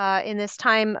 in this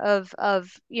time of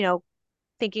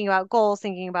thinking about goals,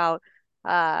 thinking about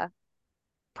uh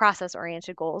process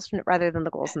oriented goals rather than the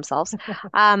goals themselves.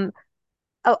 Um,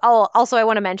 also I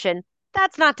want to mention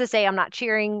that's not to say I'm not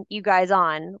cheering you guys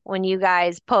on when you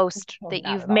guys post Well, that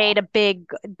not you've at made all. a big,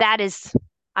 that is,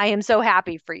 I am so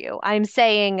happy for you. I'm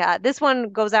saying this one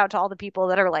goes out to all the people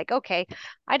that are like, okay,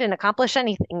 I didn't accomplish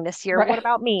anything this year. What Right.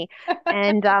 about me?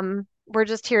 And we're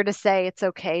just here to say it's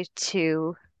okay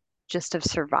to just have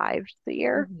survived the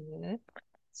year. Hmm.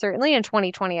 Certainly in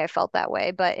 2020, I felt that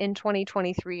way, but in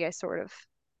 2023,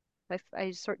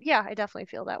 yeah, I definitely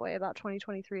feel that way about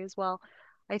 2023 as well.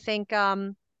 I think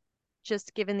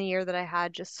just given the year that I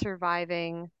had, just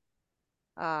surviving,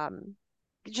 um,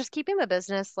 just keeping the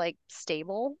business like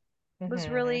stable was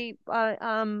Hmm. really a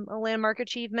landmark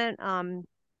achievement.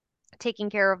 Taking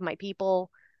care of my people,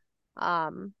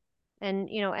 um, and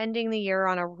ending the year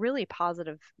on a really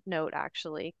positive note,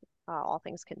 actually, all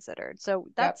things considered. So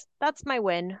Yep. that's my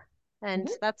win, and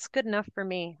Hmm. that's good enough for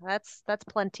me. That's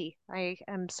plenty. I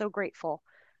am so grateful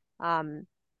um,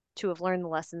 to have learned the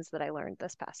lessons that I learned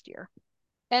this past year.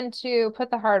 And to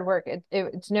put the hard work,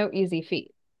 it's no easy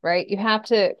feat, right? You have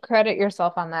to credit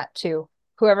yourself on that too.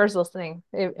 Whoever's listening,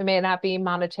 it may not be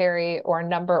monetary or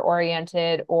number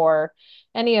oriented or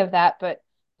any of that, but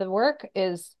the work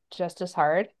is just as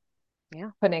hard Yeah.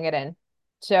 putting it in.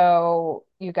 So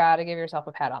you got to give yourself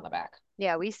a pat on the back.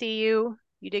 Yeah, we see you.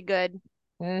 You did good.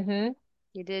 Hmm.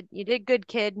 You did good,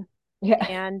 kid. Yeah.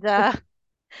 And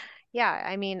yeah,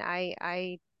 I mean,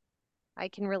 I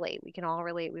can relate. We can all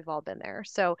relate. We've all been there.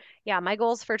 So, yeah, my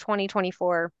goals for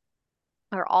 2024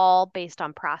 are all based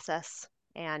on process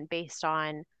and based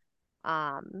on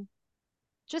um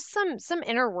just some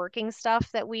inner working stuff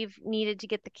that we've needed to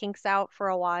get the kinks out for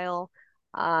a while.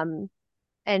 Um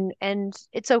and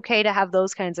it's okay to have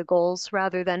those kinds of goals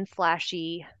rather than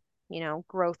flashy,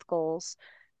 growth goals.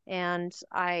 And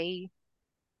I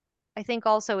think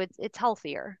also it's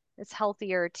healthier. It's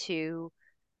healthier to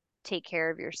take care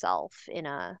of yourself in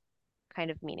a kind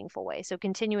of meaningful way. So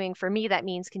continuing for me, that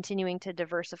means continuing to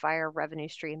diversify our revenue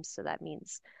streams. So that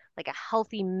means like a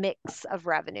healthy mix of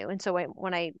revenue. And so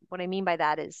what I mean by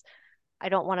that is I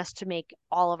don't want us to make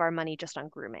all of our money just on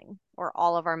grooming or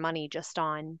all of our money just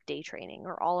on day training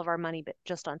or all of our money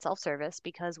just on self-service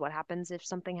because what happens if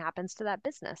something happens to that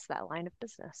business, that line of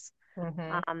business?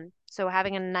 Hmm. So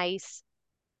having a nice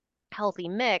healthy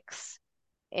mix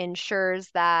ensures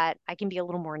that I can be a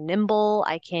little more nimble.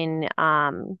 I can,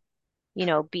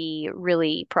 be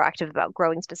really proactive about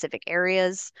growing specific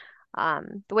areas.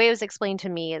 The way it was explained to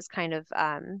me is kind of,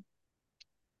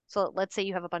 so let's say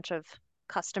you have a bunch of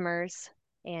customers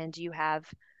and you have,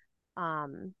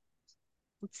 um,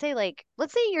 let's say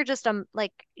you're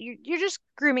just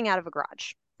grooming out of a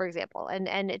garage, for example,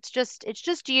 and it's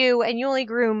just you and you only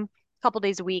groom a couple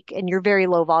days a week and you're very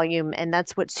low volume and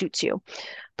that's what suits you.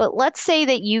 But let's say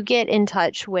that you get in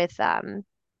touch with a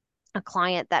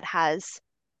client that has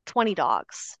 20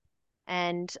 dogs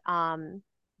and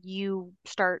you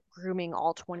start grooming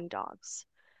all 20 dogs.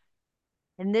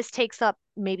 And this takes up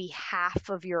maybe half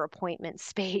of your appointment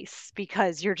space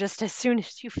because you're just, as soon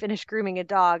as you finish grooming a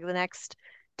dog, the next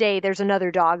day there's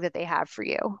another dog that they have for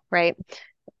you, right?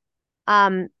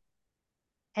 Um,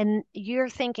 and you're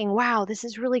thinking, wow, this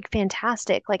is really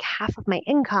fantastic. Like half of my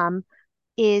income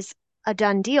is a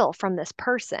done deal from this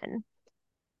person.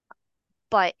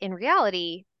 But in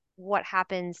reality, what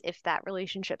happens if that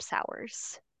relationship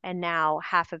sours and now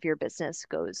half of your business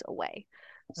goes away?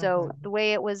 So the Hmm.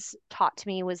 way it was taught to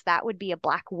me was that would be a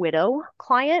Black Widow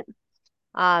client.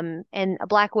 And a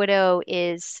Black Widow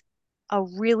is a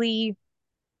really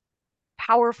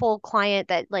powerful client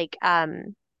that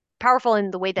powerful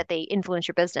in the way that they influence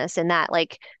your business and that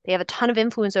like they have a ton of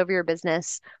influence over your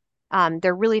business.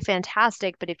 They're really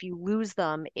fantastic, but if you lose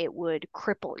them, it would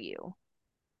cripple you.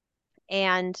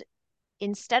 And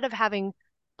instead of having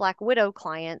Black Widow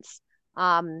clients,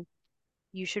 um,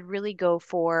 you should really go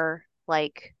for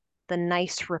like the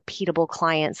nice, repeatable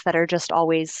clients that are just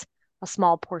always a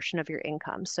small portion of your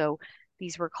income. So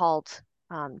these were called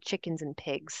chickens and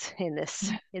pigs in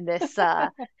this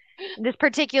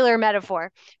particular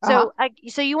metaphor. Uh-huh.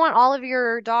 So you want all of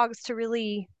your dogs to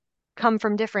really come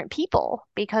from different people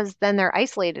because then they're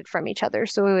isolated from each other.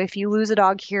 So if you lose a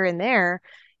dog here and there,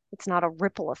 it's not a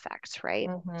ripple effect, right?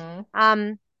 Hmm.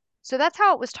 Um, so that's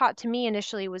how it was taught to me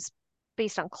initially was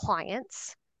based on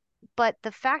clients. But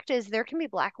the fact is there can be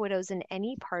Black widows in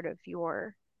any part of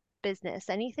your business.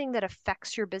 Anything that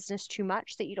affects your business too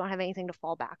much that you don't have anything to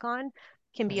fall back on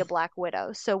can be a Black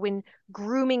widow. So when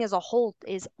grooming as a whole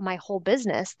is my whole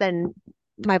business, then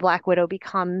my Black widow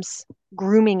becomes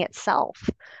grooming itself.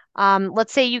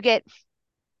 Let's say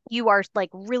you are like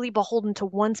really beholden to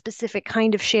one specific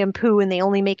kind of shampoo and they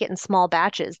only make it in small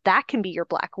batches. That can be your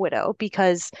Black widow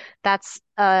because that's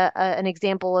an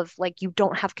example of like you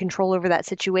don't have control over that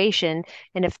situation.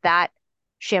 And if that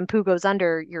shampoo goes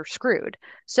under, you're screwed.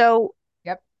 So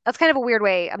Yep. that's kind of a weird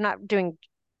way. I'm not doing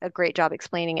a great job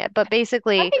explaining it, but I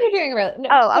basically, think you're doing really, no,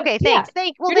 oh, but okay, yeah,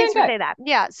 thanks. Well, you're thanks doing for good. saying that.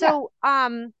 Yeah. Yeah. So,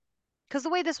 because the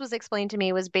way this was explained to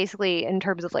me was basically in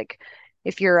terms of like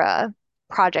if you're a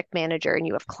project manager and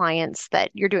you have clients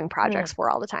that you're doing Mm. projects for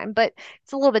all the time, but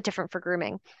it's a little bit different for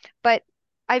grooming. But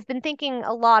I've been thinking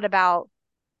a lot about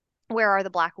where are the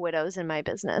Black widows in my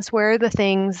business? Where are the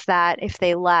things that if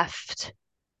they left,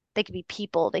 they could be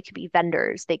people, they could be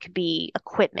vendors, they could be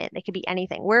equipment, they could be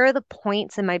anything. Where are the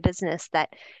points in my business that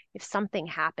if something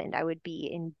happened, I would be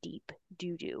in deep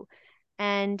doo-doo?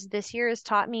 And this year has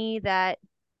taught me that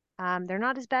they're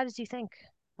not as bad as you think.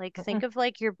 Like, think Mm-mm. of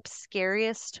like your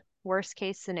scariest, worst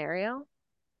case scenario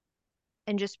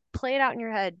and just play it out in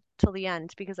your head till the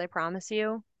end because I promise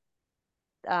you,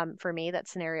 for me, that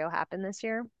scenario happened this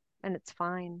year and it's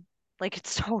fine. Like,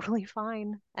 it's totally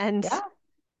fine. And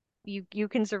Yeah. you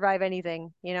can survive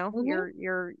anything, Hmm.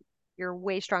 you're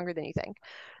way stronger than you think.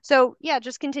 So, yeah,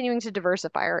 just continuing to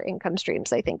diversify our income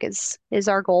streams, I think is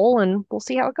our goal and we'll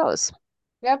see how it goes.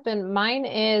 Yep. And mine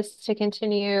is to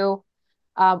continue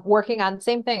working on the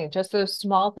same thing, just those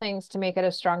small things to make it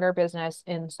a stronger business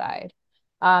inside,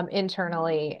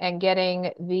 internally, and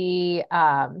getting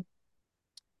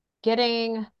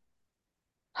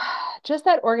just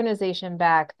that organization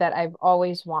back that I've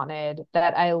always wanted,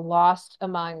 that I lost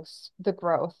amongst the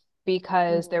growth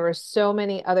because there Mhm. were so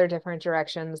many other different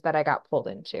directions that I got pulled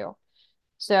into.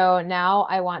 So now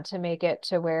I want to make it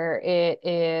to where it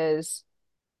is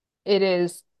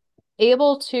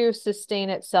able to sustain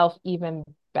itself even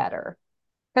better.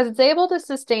 Because it's able to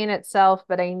sustain itself,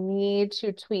 but I need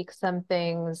to tweak some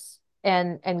things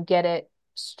and get it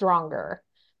stronger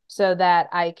so that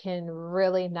I can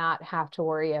really not have to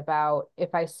worry about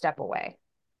if I step away.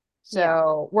 Yeah.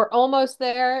 So we're almost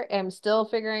there. I'm still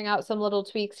figuring out some little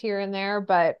tweaks here and there,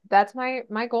 but that's my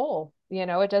goal.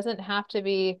 It doesn't have to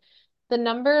be, the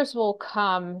numbers will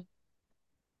come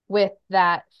with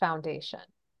that foundation.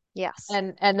 Yes.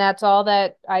 And that's all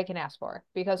that I can ask for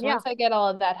because Yeah. once I get all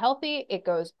of that healthy, it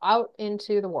goes out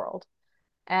into the world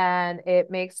and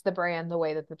it makes the brand the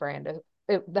way that the brand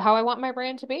is, how I want my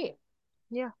brand to be.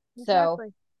 Yeah. So,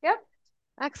 Exactly. yep.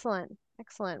 Excellent.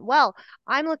 Excellent. Well,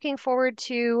 I'm looking forward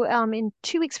to in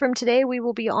 2 weeks from today, we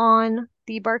will be on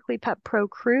the Barkley Pep Pro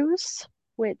cruise, Oh,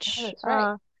 which that's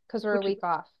right. Because we're a which week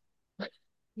off.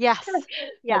 yes, That's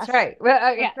yes, right. Well,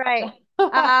 that's yes. right.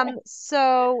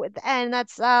 And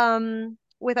that's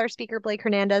with our speaker Blake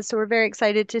Hernandez. So we're very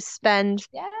excited to spend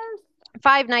Yes.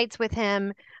 5 nights with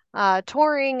him,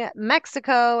 touring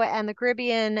Mexico and the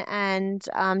Caribbean, and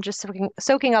just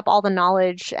soaking up all the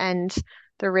knowledge and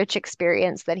the rich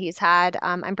experience that he's had.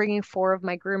 I'm bringing 4 of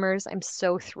my groomers. I'm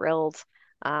so thrilled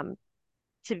um,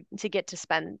 to get to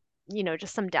spend,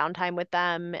 just some downtime with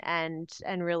them and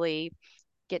really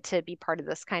get to be part of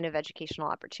this kind of educational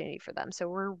opportunity for them. So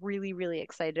we're really, really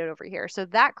excited over here. So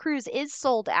that cruise is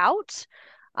sold out.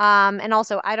 And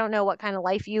also, I don't know what kind of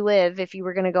life you live if you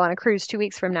were going to go on a cruise 2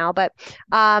 weeks from now, but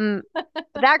um,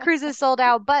 that cruise is sold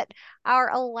out. But our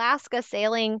Alaska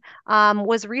sailing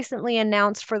was recently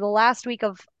announced for the last week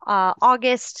of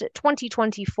August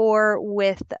 2024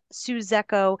 with Sue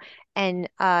Zecco and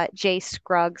Jay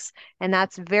Scruggs. And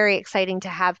that's very exciting to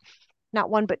have not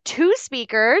one, but two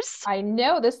speakers. I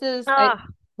know Ah,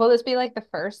 will this be like the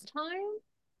first time?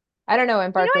 I don't know in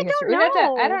I Barkley history.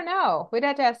 don't I know. don't know. We'd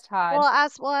have to ask Todd.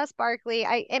 We'll ask Barkley.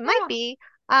 It might Yeah. be.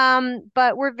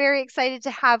 But we're very excited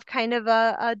to have kind of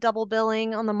a double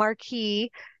billing on the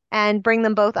marquee and bring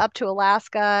them both up to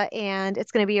Alaska. And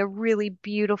it's going to be a really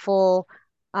beautiful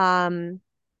um,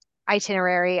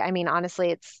 itinerary. I mean,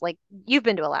 honestly, it's like you've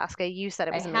been to Alaska. You said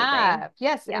it I was amazing. have.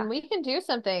 Yes, Yeah. and we can do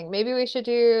something. Maybe we should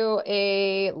do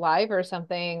a live or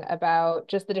something about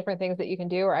just the different things that you can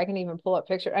do, or I can even pull up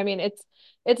pictures. I mean, it's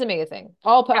amazing.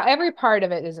 Yeah. Every part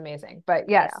of it is amazing. But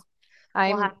Yeah. yes, We'll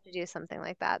I'm have to do something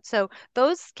like that. So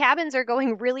those cabins are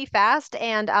going really fast.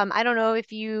 And I don't know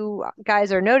if you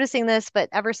guys are noticing this, but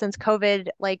ever since COVID,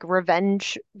 like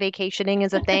revenge vacationing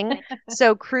is a thing.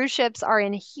 So cruise ships are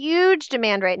in huge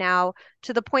demand right now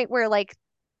to the point where like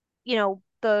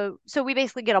so we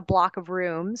basically get a block of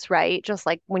rooms, right? Just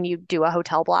like when you do a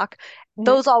hotel block. Mhm.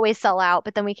 Those always sell out,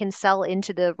 but then we can sell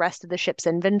into the rest of the ship's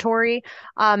inventory.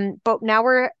 But now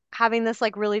we're having this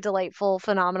like really delightful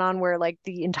phenomenon where like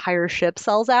the entire ship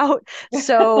sells out.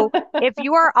 So if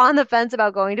you are on the fence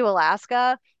about going to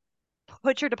Alaska,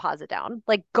 put your deposit down.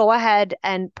 Like go ahead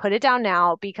and put it down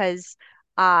now because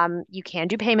you can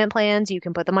do payment plans. You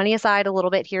can put the money aside a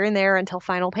little bit here and there until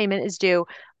final payment is due.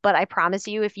 But I promise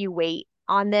you, if you wait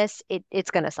on this,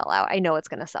 it's gonna sell out. I know it's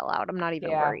gonna sell out. I'm not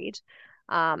even Yeah. worried.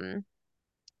 Um,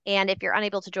 and if you're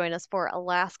unable to join us for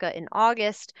Alaska in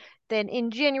August, then in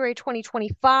January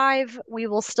 2025, we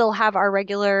will still have our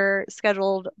regular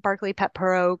scheduled Barclay Pet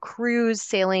Pro cruise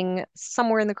sailing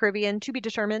somewhere in the Caribbean to be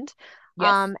determined.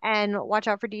 Yes. And watch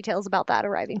out for details about that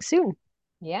arriving soon.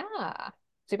 Yeah.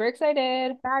 Super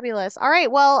excited. Fabulous. All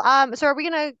right. Well, so are we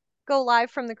gonna go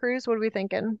live from the cruise? What are we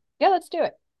thinking? Yeah, let's do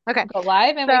it. Okay. We'll go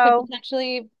live and we could So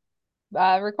potentially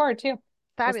record too.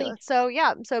 We'll see. fabulous. So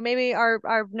yeah, so maybe our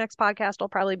next podcast will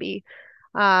probably be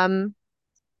um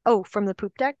oh, from the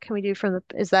poop deck. Can we do from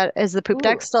the is the poop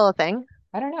deck Ooh, still a thing?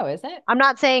 I don't know, is it? I'm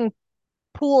not saying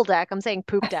pool deck. I'm saying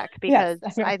poop deck Yes,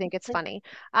 because I know. I think it's funny.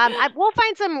 We'll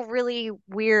find some really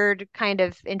weird, kind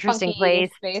of interesting Funky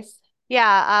place. space.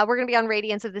 Yeah, we're gonna be on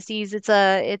Radiance of the Seas. It's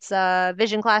a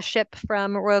Vision class ship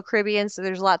from Royal Caribbean, so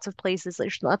there's lots of places.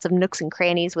 There's lots of nooks and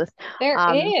crannies There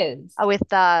um is. with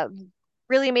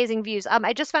really amazing views.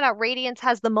 I just found out Radiance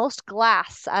has the most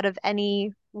glass out of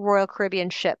any Royal Caribbean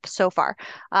ship so far.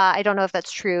 I don't know if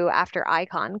that's true after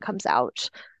Icon comes out,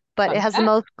 but it Fun has the fact.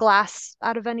 most glass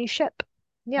out of any ship.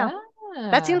 Yeah.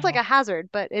 That seems like Ah. a hazard,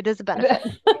 but it is a benefit.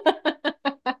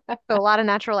 So a lot of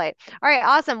natural light. All right,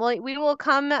 awesome. Well, we will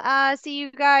come see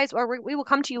you guys, or we will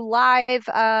come to you live,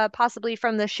 possibly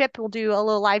from the ship. We'll do a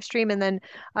little live stream and then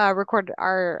record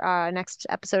our next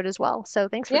episode as well. So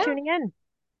thanks for Yeah. tuning in.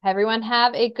 Everyone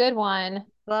have a good one.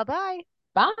 Bye bye.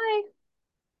 Bye.